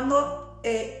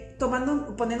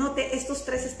poniéndote estos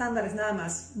 3 estándares nada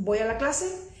más. Voy a la clase,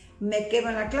 me quedo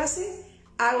en la clase,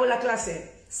 hago la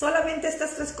clase. Solamente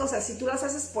estas 3 cosas, si tú las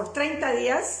haces por 30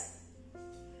 días,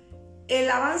 el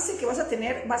avance que vas a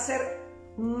tener va a ser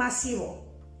masivo.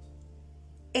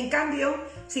 En cambio,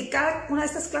 si cada una de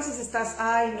estas clases estás,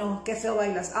 ay no, qué feo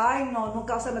bailas, ay no,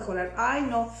 nunca vas a mejorar, ay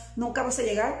no, nunca vas a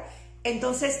llegar,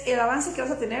 entonces el avance que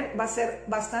vas a tener va a ser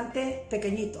bastante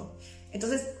pequeñito.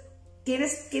 Entonces,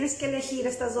 tienes que elegir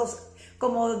estas 2,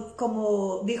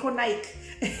 como dijo Nike,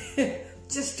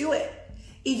 just do it.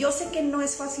 Y yo sé que no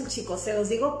es fácil, chicos, se los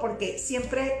digo porque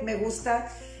siempre me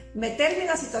gusta meterme en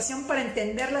la situación para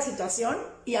entender la situación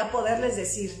y a poderles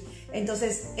decir.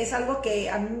 Entonces, es algo que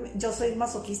a mí, yo soy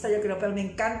masoquista, yo creo, pero me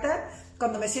encanta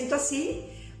cuando me siento así,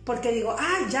 porque digo,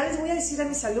 ya les voy a decir a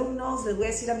mis alumnos, les voy a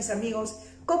decir a mis amigos,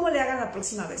 cómo le hagan la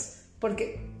próxima vez,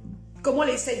 porque cómo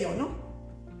le hice yo, ¿no?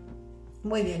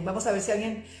 Muy bien, vamos a ver si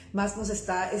alguien más nos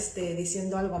está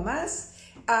diciendo algo más.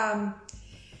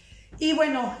 Y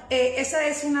bueno, esa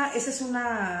es un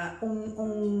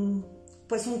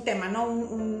tema, ¿no?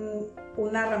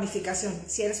 Una ramificación.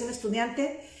 Si eres un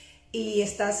estudiante y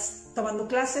estás tomando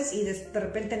clases y de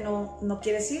repente no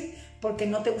quieres ir porque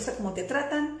no te gusta cómo te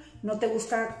tratan, no te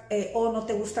gusta o no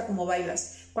te gusta cómo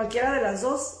bailas. Cualquiera de las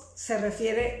 2 se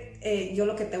refiere, yo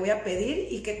lo que te voy a pedir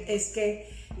es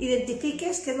que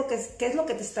identifiques qué es lo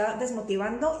que te está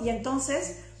desmotivando, y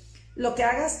entonces lo que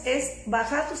hagas es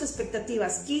bajar tus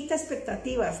expectativas, quita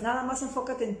expectativas, nada más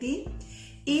enfócate en ti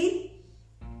y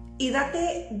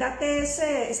date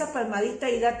esa palmadita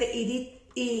y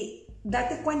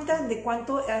date cuenta de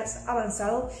cuánto has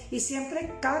avanzado, y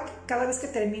siempre, cada vez que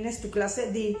termines tu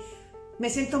clase, di, me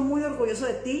siento muy orgulloso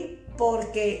de ti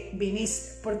porque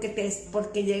viniste,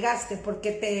 porque llegaste,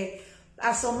 porque te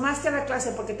asomaste a la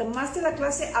clase, porque tomaste la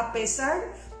clase a pesar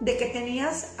de que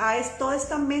tenías toda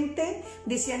esta mente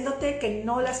diciéndote que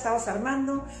no la estabas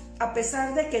armando, a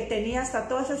pesar de que tenías a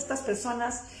todas estas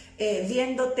personas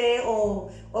viéndote o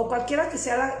cualquiera que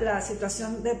sea la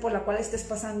situación por la cual estés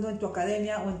pasando en tu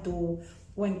academia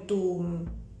o en tu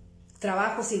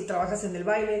trabajo, si trabajas en el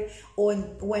baile o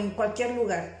en cualquier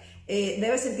lugar.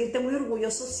 Debes sentirte muy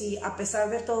orgulloso si a pesar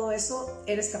de todo eso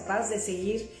eres capaz de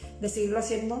seguirlo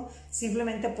haciendo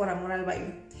simplemente por amor al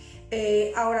baile.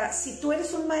 Ahora, si tú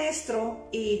eres un maestro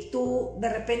y tú de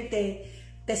repente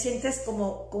te sientes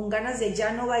como con ganas de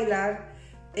ya no bailar,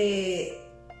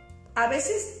 a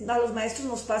veces a los maestros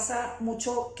nos pasa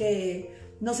mucho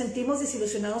que nos sentimos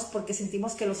desilusionados porque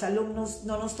sentimos que los alumnos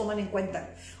no nos toman en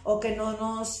cuenta o que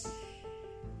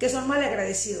son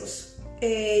malagradecidos. Yo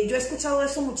he escuchado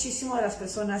eso muchísimo de las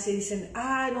personas y dicen,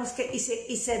 no, es que,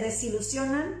 y se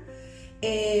desilusionan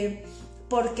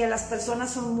porque las personas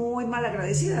son muy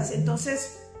malagradecidas.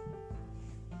 Entonces,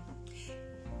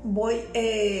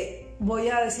 voy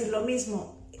a decir lo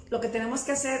mismo. Lo que tenemos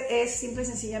que hacer es simple y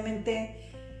sencillamente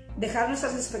dejar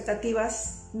nuestras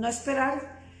expectativas, no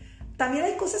esperar. También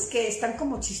hay cosas que están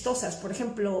como chistosas. Por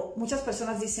ejemplo, muchas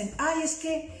personas dicen, es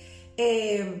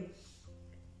que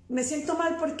me siento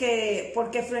mal porque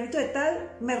fulanito de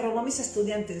tal me robó mis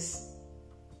estudiantes.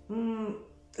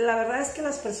 La verdad es que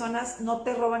las personas no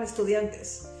te roban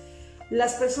estudiantes.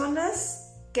 Las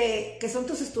personas que son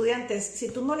tus estudiantes, si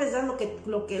tú no les das lo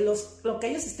que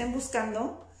ellos estén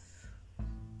buscando,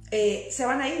 se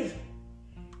van a ir.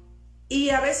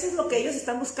 Y a veces lo que ellos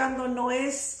están buscando no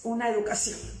es una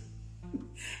educación.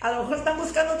 A lo mejor están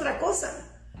buscando otra cosa.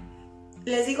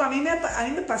 Les digo, a mí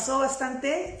me pasó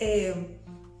bastante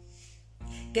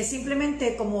que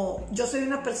simplemente como yo soy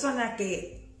una persona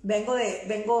que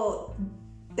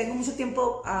tengo mucho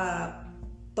tiempo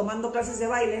tomando clases de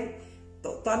baile,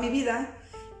 toda mi vida,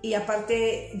 y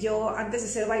aparte yo antes de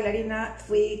ser bailarina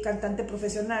fui cantante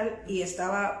profesional y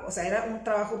era un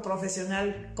trabajo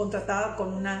profesional contratada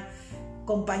con una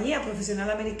compañía profesional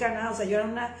americana. O sea,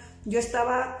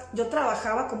 yo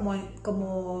trabajaba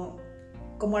como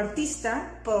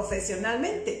artista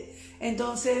profesionalmente.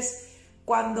 Entonces,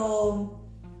 cuando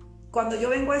yo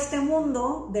vengo a este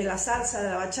mundo de la salsa,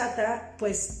 de la bachata,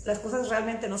 pues las cosas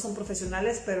realmente no son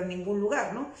profesionales, pero en ningún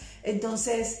lugar, ¿no?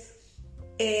 Entonces,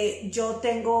 yo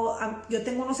tengo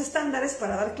unos estándares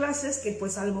para dar clases que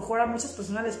pues a lo mejor a muchas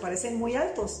personas les parecen muy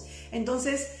altos.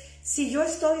 Entonces, si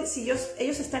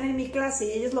ellos están en mi clase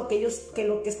y ellos lo que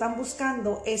están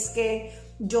buscando es que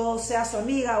yo sea su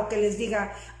amiga o que les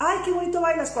diga, ay, qué bonito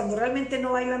bailas, cuando realmente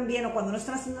no bailan bien o cuando no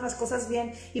están haciendo las cosas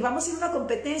bien, y vamos a ir a una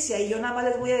competencia y yo nada más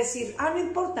les voy a decir, no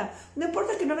importa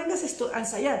que no vengas a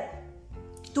ensayar.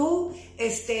 Tú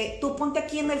ponte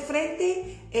aquí en el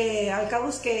frente, al cabo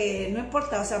es que no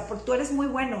importa, o sea, tú eres muy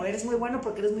bueno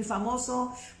porque eres muy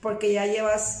famoso, porque ya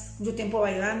llevas mucho tiempo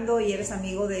bailando y eres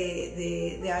amigo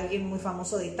de alguien muy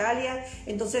famoso de Italia,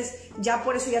 entonces ya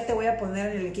por eso ya te voy a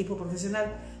poner en el equipo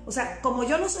profesional. O sea, como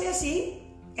yo no soy así,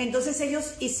 entonces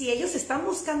si ellos están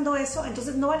buscando eso,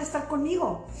 entonces no van a estar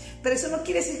conmigo. Pero eso no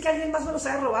quiere decir que alguien más me los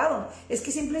haya robado, es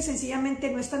que simple y sencillamente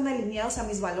no están alineados a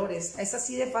mis valores, es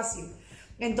así de fácil.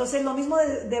 Entonces lo mismo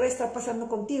debe estar pasando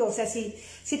contigo. O sea, si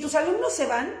tus alumnos se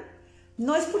van,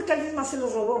 no es porque alguien más se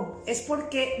los robó, es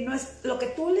porque no es lo que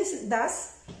tú les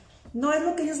das, no es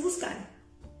lo que ellos buscan.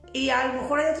 Y a lo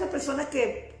mejor hay otra persona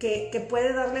que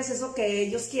puede darles eso que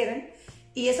ellos quieren,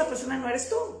 y esa persona no eres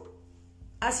tú.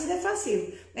 Así de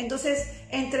fácil. Entonces,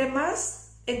 entre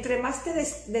más te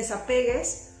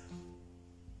desapegues,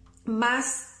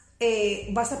 más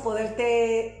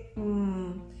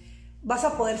vas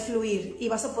a poder fluir y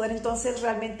vas a poder entonces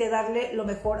realmente darle lo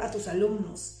mejor a tus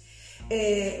alumnos.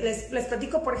 Les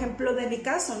platico, por ejemplo, de mi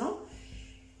caso, ¿no?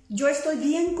 Yo estoy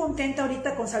bien contenta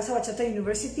ahorita con Salsa Bachata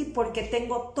University porque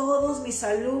tengo todos mis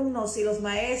alumnos y los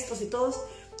maestros y todos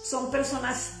son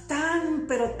personas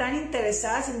pero tan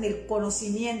interesadas en el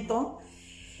conocimiento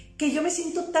que yo me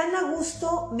siento tan a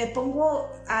gusto, me pongo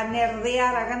a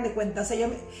nerdear, hagan de cuenta. O sea,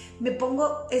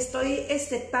 estoy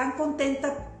tan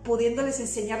contenta pudiéndoles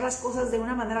enseñar las cosas de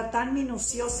una manera tan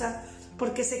minuciosa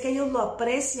porque sé que ellos lo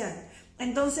aprecian.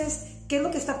 Entonces, ¿qué es lo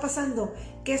que está pasando?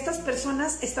 Que estas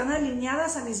personas están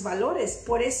alineadas a mis valores,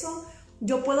 por eso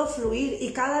yo puedo fluir,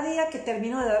 y cada día que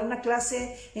termino de dar una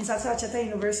clase en Salsa Bachata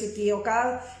University o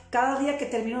cada día que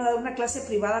termino de dar una clase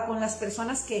privada con las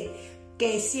personas que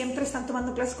siempre están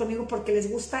tomando clases conmigo porque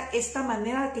les gusta esta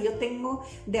manera que yo tengo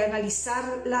de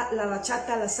analizar la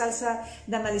bachata, la salsa,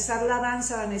 de analizar la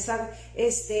danza, de analizar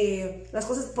las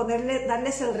cosas,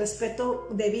 darles el respeto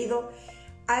debido.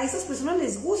 a esas personas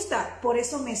les gusta, por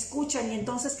eso me escuchan y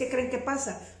entonces, ¿qué creen que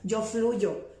pasa? Yo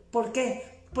fluyo. ¿Por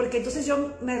qué? Porque entonces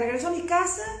yo me regreso a mi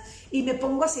casa y me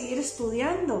pongo a seguir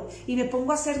estudiando y me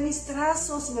pongo a hacer mis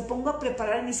trazos y me pongo a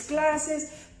preparar mis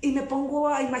clases y me pongo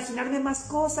a imaginarme más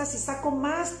cosas y saco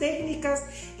más técnicas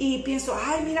y pienso,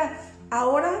 ay, mira,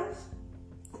 ahora,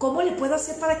 ¿cómo le puedo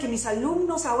hacer para que mis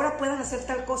alumnos ahora puedan hacer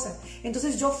tal cosa?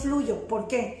 Entonces yo fluyo. ¿Por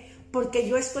qué? Porque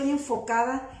yo estoy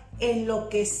enfocada en lo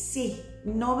que sí,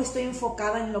 no estoy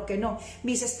enfocada en lo que no.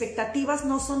 Mis expectativas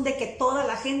no son de que toda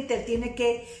la gente tiene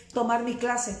que tomar mi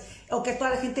clase o que toda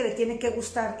la gente le tiene que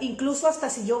gustar. Incluso hasta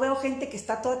si yo veo gente que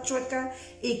está toda chueca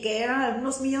y que eran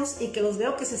alumnos míos y que los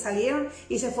veo que se salieron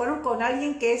y se fueron con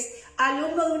alguien que es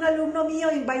alumno de un alumno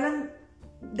mío y bailan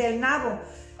del nabo.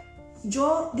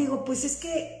 Yo digo, pues es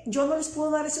que yo no les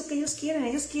puedo dar eso que ellos quieren.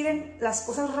 Ellos quieren las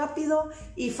cosas rápido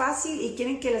y fácil y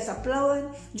quieren que les aplaudan.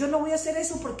 Yo no voy a hacer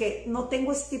eso porque no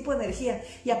tengo ese tipo de energía.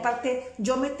 Y aparte,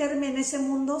 yo meterme en ese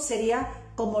mundo sería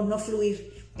como no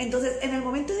fluir. Entonces, en el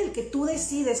momento en el que tú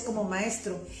decides como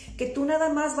maestro que tú nada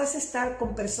más vas a estar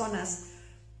con personas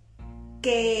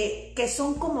que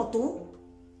son como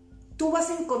tú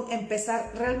vas a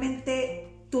empezar realmente.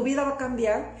 Tu vida va a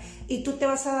cambiar y tú te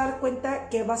vas a dar cuenta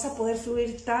que vas a poder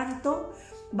fluir tanto,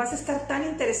 vas a estar tan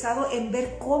interesado en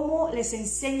ver cómo les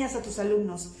enseñas a tus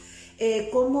alumnos,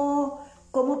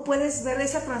 cómo puedes ver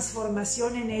esa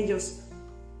transformación en ellos.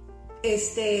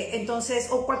 Entonces,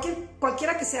 o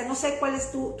cualquiera que sea, no sé cuál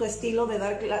es tu estilo de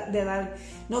dar,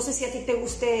 no sé si a ti te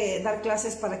guste dar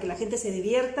clases para que la gente se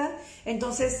divierta.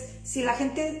 Entonces, si la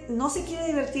gente no se quiere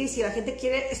divertir, si la gente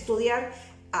quiere estudiar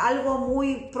algo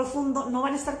muy profundo, no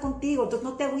van a estar contigo, entonces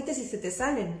no te agüites si se te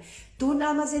salen. Tú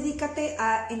nada más dedícate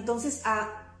a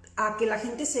que la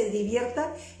gente se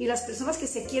divierta y las personas que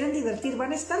se quieren divertir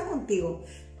van a estar contigo.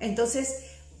 Entonces,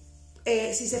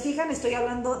 si se fijan, estoy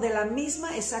hablando de la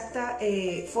misma exacta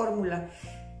fórmula.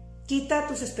 Quita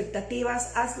tus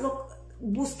expectativas, hazlo,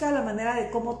 busca la manera de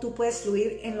cómo tú puedes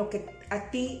fluir en lo que a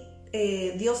ti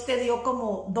Dios te dio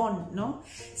como don, ¿no?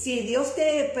 Si Dios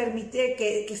te permite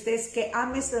que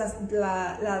ames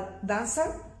la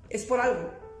danza, es por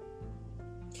algo.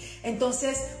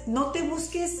 Entonces, no te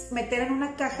busques meter en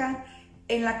una caja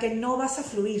en la que no vas a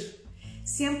fluir.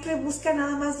 Siempre busca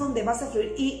nada más donde vas a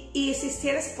fluir. Y si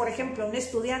eres, por ejemplo, un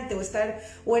estudiante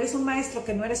o eres un maestro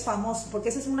que no eres famoso, porque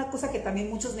esa es una cosa que también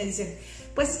muchos me dicen,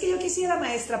 pues es que yo quisiera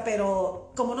maestra,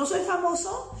 pero como no soy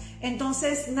famoso,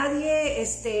 entonces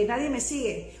nadie me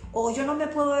sigue, o yo no me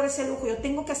puedo dar ese lujo, yo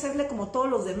tengo que hacerle como todos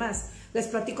los demás. Les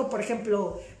platico, por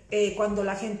ejemplo, cuando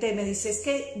la gente me dice, es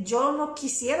que yo no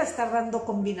quisiera estar dando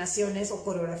combinaciones o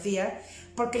coreografía,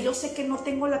 porque yo sé que no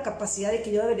tengo la capacidad de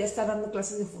que yo debería estar dando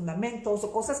clases de fundamentos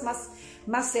o cosas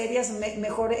más serias,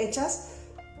 mejor hechas,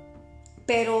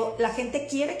 pero la gente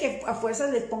quiere que a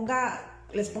fuerzas les ponga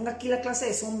aquí la clase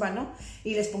de zumba, ¿no?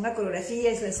 Y les ponga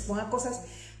coreografía y les ponga cosas,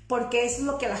 porque eso es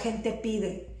lo que la gente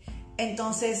pide.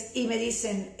 Entonces, y me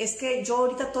dicen, es que yo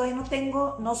ahorita todavía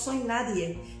no soy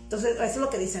nadie. Entonces, eso es lo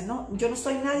que dicen, ¿no? Yo no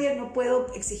soy nadie, no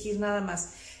puedo exigir nada más.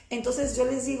 Entonces, yo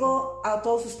les digo a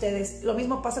todos ustedes, lo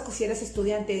mismo pasa que si eres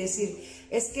estudiante, decir,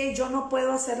 es que yo no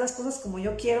puedo hacer las cosas como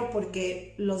yo quiero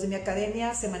porque los de mi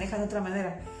academia se manejan de otra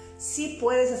manera. Sí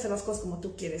puedes hacer las cosas como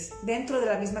tú quieres, dentro de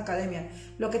la misma academia.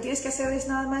 Lo que tienes que hacer es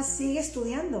nada más, sigue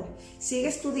estudiando,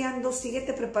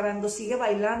 síguete preparando, sigue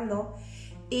bailando.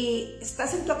 Y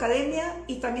estás en tu academia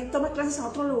y también toma clases en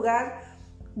otro lugar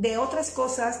de otras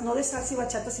cosas, no de salsa y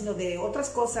bachata, sino de otras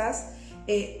cosas,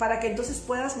 para que entonces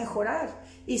puedas mejorar.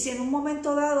 Y si en un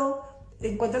momento dado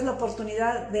encuentras la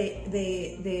oportunidad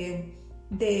de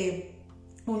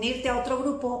unirte a otro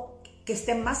grupo que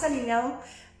esté más alineado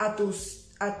a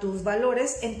tus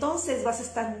valores, entonces vas a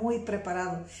estar muy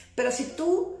preparado. Pero si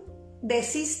tú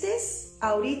desistes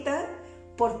ahorita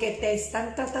porque te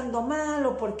están tratando mal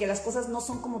o porque las cosas no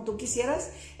son como tú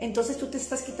quisieras, entonces tú te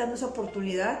estás quitando esa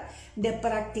oportunidad de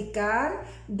practicar,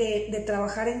 de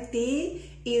trabajar en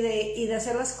ti y de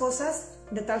hacer las cosas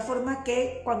de tal forma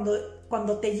que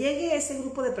cuando te llegue ese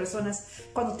grupo de personas,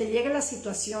 cuando te llegue la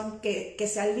situación que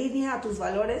se alinea a tus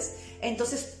valores,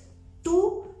 entonces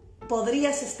tú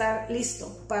podrías estar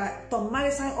listo para tomar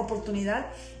esa oportunidad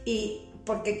y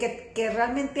porque que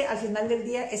realmente al final del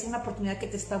día es una oportunidad que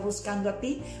te está buscando a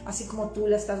ti, así como tú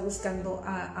la estás buscando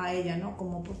a ella, ¿no?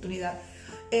 Como oportunidad.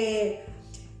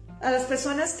 A las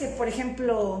personas que, por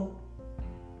ejemplo,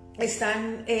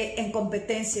 están en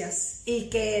competencias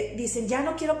y que dicen, ya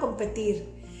no quiero competir.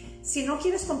 Si no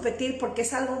quieres competir porque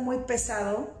es algo muy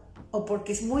pesado o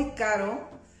porque es muy caro,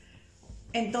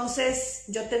 entonces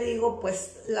yo te digo,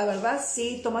 pues la verdad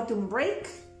sí, tómate un break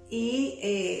y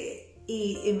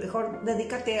y mejor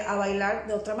dedícate a bailar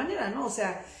de otra manera, ¿no? O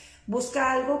sea,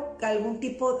 busca algo, algún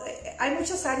tipo, hay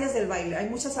muchas áreas del baile, hay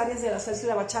muchas áreas de la salsa y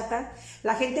la bachata.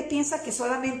 La gente piensa que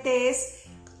solamente es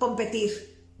competir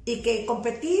y que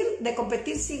de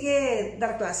competir sigue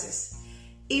dar clases.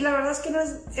 Y la verdad es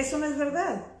que eso no es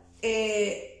verdad.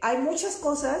 Hay muchas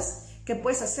cosas que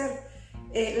puedes hacer.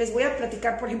 Les voy a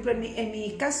platicar, por ejemplo, en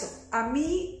mi caso. A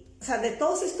mí, o sea, de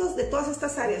todas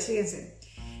estas áreas, fíjense,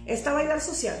 está bailar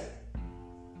social,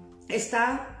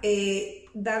 está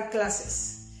dar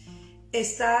clases,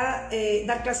 está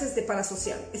dar clases de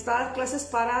parasocial, está dar clases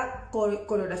para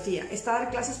coreografía, está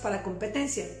dar clases para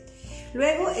competencia.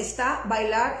 Luego está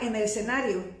bailar en el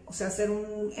escenario, o sea, ser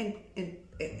un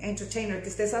entertainer, que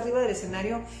estés arriba del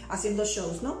escenario haciendo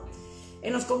shows, ¿no?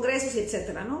 En los congresos,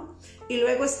 etcétera, ¿no? Y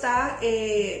luego está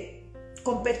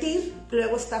competir,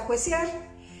 luego está juecear,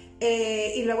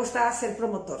 y luego está ser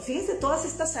promotor. Fíjense todas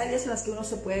estas áreas en las que uno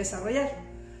se puede desarrollar.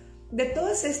 De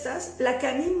todas estas, la que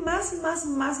a mí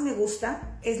más me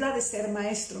gusta es la de ser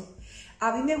maestro.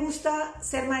 A mí me gusta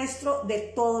ser maestro de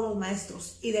todos los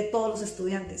maestros y de todos los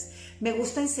estudiantes. Me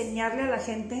gusta enseñarle a la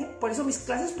gente, por eso mis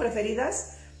clases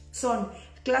preferidas son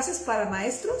clases para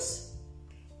maestros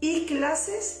y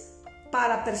clases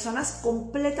para personas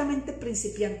completamente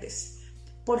principiantes,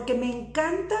 porque me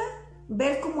encanta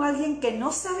ver como alguien que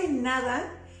no sabe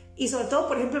nada, y sobre todo,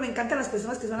 por ejemplo, me encantan las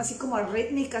personas que son así como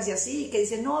rítmicas y así, y que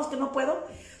dicen, no, es que no puedo.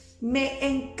 Me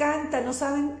encanta, no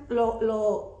saben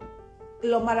lo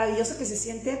maravilloso que se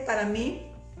siente para mí.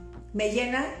 Me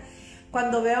llena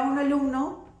cuando veo a un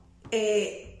alumno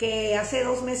que hace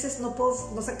 2 meses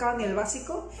no sacaba ni el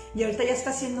básico y ahorita ya está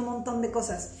haciendo un montón de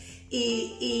cosas.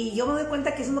 Y yo me doy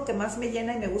cuenta que eso es lo que más me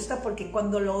llena y me gusta, porque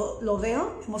cuando lo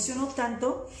veo, me emociono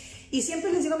tanto. Y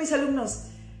siempre les digo a mis alumnos,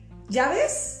 ¿ya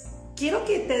ves? Quiero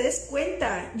que te des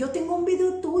cuenta. Yo tengo un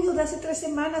video tuyo de hace 3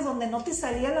 semanas donde no te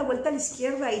salía la vuelta a la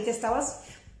izquierda y te estabas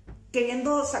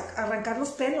queriendo arrancar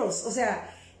los pelos. O sea,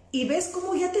 ¿y ves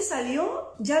cómo ya te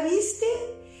salió? ¿Ya viste?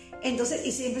 Entonces,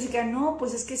 y siempre se quedan, no,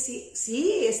 pues es que sí,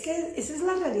 es que esa es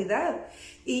la realidad.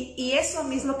 Y eso a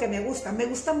mí es lo que me gusta. Me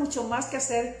gusta mucho más que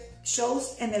hacer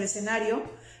shows en el escenario.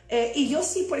 Y yo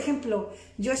sí, por ejemplo,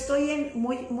 yo estoy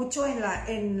mucho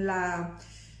en la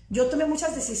yo tomé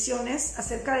muchas decisiones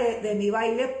acerca de mi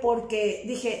baile, porque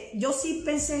dije, yo sí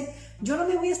pensé, yo no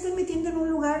me voy a estar metiendo en un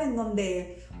lugar en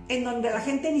donde la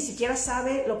gente ni siquiera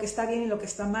sabe lo que está bien y lo que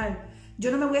está mal.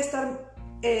 Yo no me voy a estar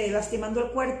lastimando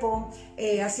el cuerpo,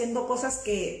 haciendo cosas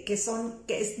que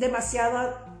es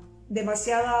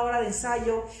demasiada hora de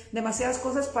ensayo, demasiadas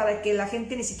cosas para que la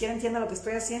gente ni siquiera entienda lo que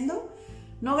estoy haciendo.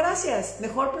 No, gracias.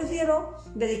 Mejor prefiero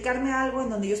dedicarme a algo en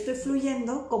donde yo estoy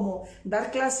fluyendo, como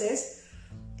dar clases.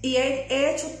 Y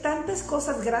he hecho tantas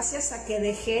cosas gracias a que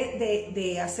dejé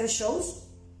de hacer shows.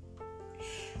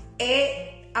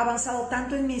 He avanzado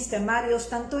tanto en mis temarios,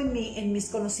 tanto en mis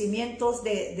conocimientos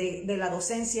de la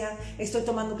docencia. Estoy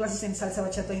tomando clases en Salsa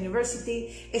Bachata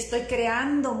University. Estoy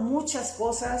creando muchas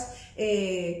cosas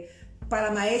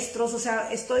para maestros. O sea,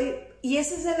 y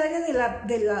ese es el área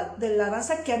de la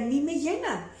danza que a mí me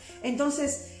llena.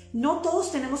 Entonces, no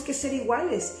todos tenemos que ser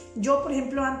iguales. Yo, por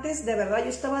ejemplo, antes, de verdad, yo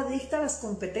estaba adicta a las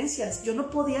competencias. Yo no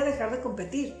podía dejar de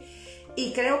competir.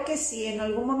 Y creo que si en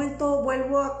algún momento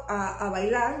vuelvo a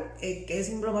bailar, que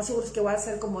es lo más seguro es que voy a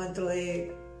hacer como dentro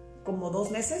de como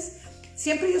 2 meses,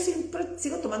 yo siempre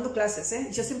sigo tomando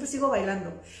clases, yo siempre sigo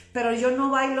bailando, pero yo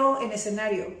no bailo en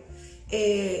escenario,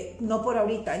 no por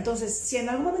ahorita. Entonces, si en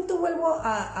algún momento vuelvo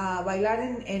a bailar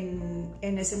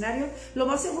en escenario, lo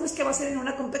más seguro es que va a ser en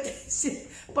una competencia,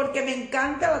 porque me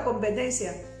encanta la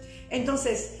competencia.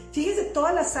 Entonces, fíjense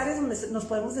todas las áreas donde nos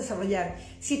podemos desarrollar.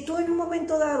 Si tú en un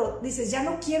momento dado dices, ya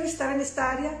no quiero estar en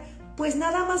esta área, pues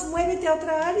nada más muévete a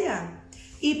otra área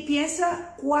y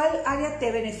piensa cuál área te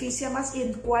beneficia más y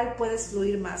en cuál puedes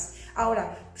fluir más.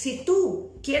 Ahora, si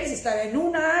tú quieres estar en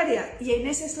una área y en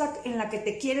esa es en la que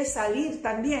te quieres salir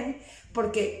también,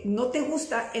 porque no te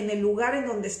gusta en el lugar en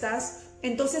donde estás,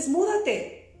 entonces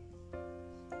múdate.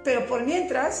 Pero por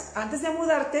mientras, antes de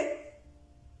mudarte,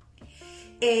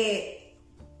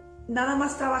 nada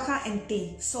más trabaja en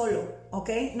ti, solo,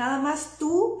 ¿ok? Nada más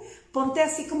tú ponte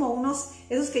así como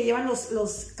esos que llevan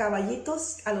los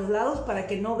caballitos a los lados para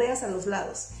que no veas a los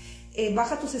lados.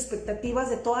 Baja tus expectativas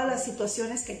de todas las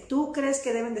situaciones que tú crees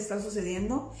que deben de estar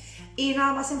sucediendo y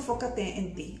nada más enfócate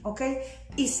en ti, ¿ok?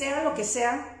 Y sea lo que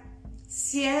sea,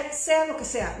 sea lo que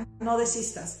sea, no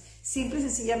desistas. Simple y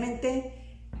sencillamente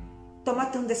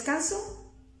tómate un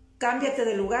descanso, cámbiate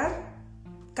de lugar,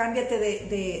 cámbiate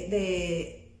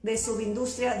de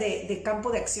subindustria, de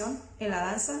campo de acción en la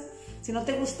danza. Si no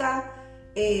te gusta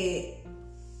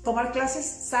tomar clases,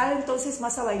 sal entonces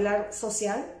más a bailar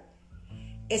social.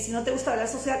 Si no te gusta bailar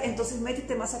social, entonces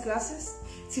métete más a clases.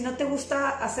 Si no te gusta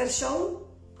hacer show,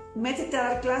 métete a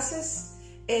dar clases.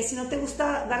 Si no te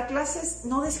gusta dar clases,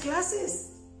 no des clases,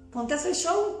 ponte a hacer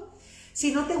show.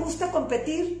 Si no te gusta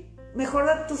competir, mejor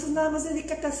entonces nada más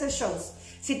dedícate a hacer shows.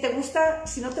 Si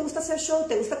no te gusta hacer show,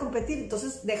 te gusta competir,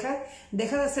 entonces deja de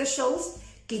hacer shows,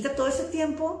 quita todo ese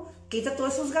tiempo, quita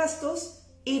todos esos gastos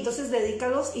y entonces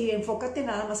dedícalos y enfócate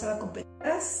nada más a la competencia.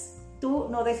 Tú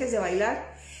no dejes de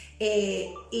bailar.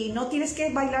 Y no tienes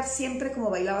que bailar siempre como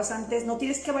bailabas antes, no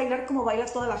tienes que bailar como baila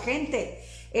toda la gente.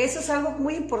 Eso es algo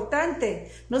muy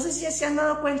importante. No sé si se han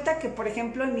dado cuenta que, por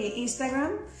ejemplo, en mi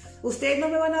Instagram, ustedes no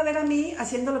me van a ver a mí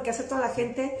haciendo lo que hace toda la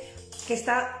gente,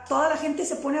 toda la gente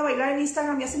se pone a bailar en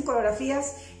Instagram y hacen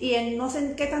coreografías y en no sé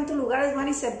en qué tantos lugares van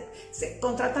y se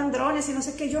contratan drones y no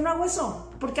sé qué. Yo no hago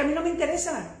eso, porque a mí no me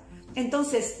interesa.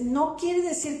 Entonces, no quiere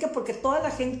decir que porque toda la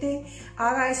gente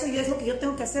haga eso y es lo que yo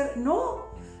tengo que hacer.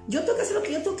 No. Yo tengo que hacer lo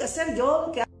que yo tengo que hacer. Yo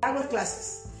lo que hago es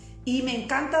clases. Y me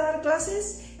encanta dar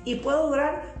clases y puedo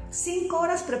durar 5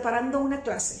 horas preparando una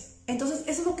clase. Entonces,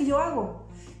 eso es lo que yo hago.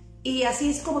 Y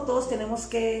así es como todos tenemos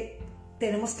que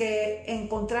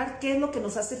encontrar qué es lo que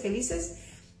nos hace felices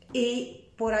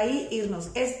y por ahí irnos.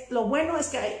 Lo bueno es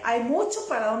que hay mucho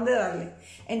para dónde darle.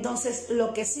 Entonces,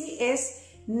 lo que sí es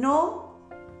no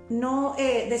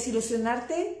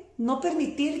desilusionarte, no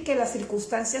permitir que las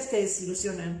circunstancias te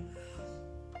desilusionen.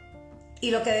 Y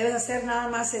lo que debes hacer nada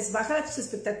más es bajar tus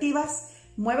expectativas,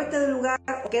 muévete del lugar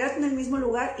o quédate en el mismo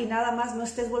lugar y nada más no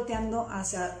estés volteando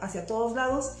hacia todos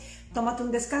lados. Tómate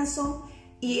un descanso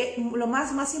y lo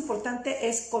más importante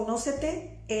es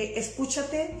conócete,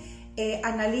 escúchate,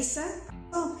 analiza.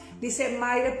 Dice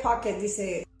Mayre Pocket,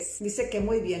 dice que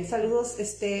muy bien. Saludos,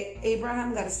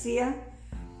 Abraham García,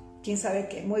 quién sabe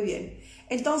qué, muy bien.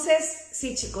 Entonces,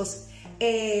 sí chicos,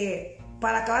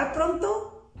 para acabar pronto,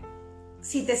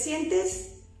 si te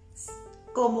sientes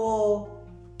como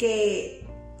que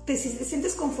te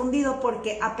sientes confundido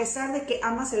porque a pesar de que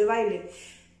amas el baile,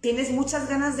 tienes muchas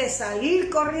ganas de salir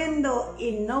corriendo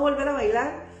y no volver a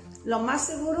bailar, lo más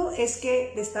seguro es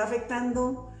que te está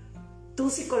afectando tu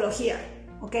psicología,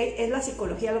 ¿ok? Es la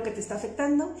psicología lo que te está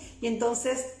afectando y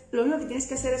entonces lo único que tienes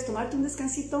que hacer es tomarte un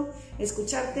descansito,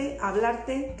 escucharte,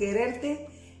 hablarte, quererte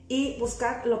y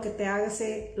buscar lo que te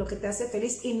hace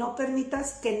feliz y no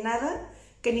permitas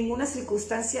que ninguna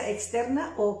circunstancia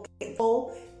externa o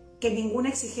que ninguna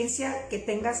exigencia que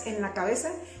tengas en la cabeza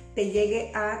te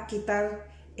llegue a quitar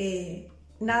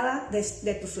nada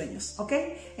de tus sueños, ¿ok?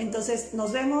 Entonces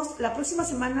nos vemos la próxima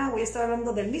semana. Voy a estar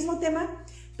hablando del mismo tema,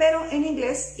 pero en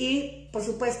inglés y por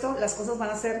supuesto las cosas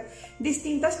van a ser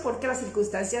distintas porque las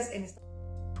circunstancias en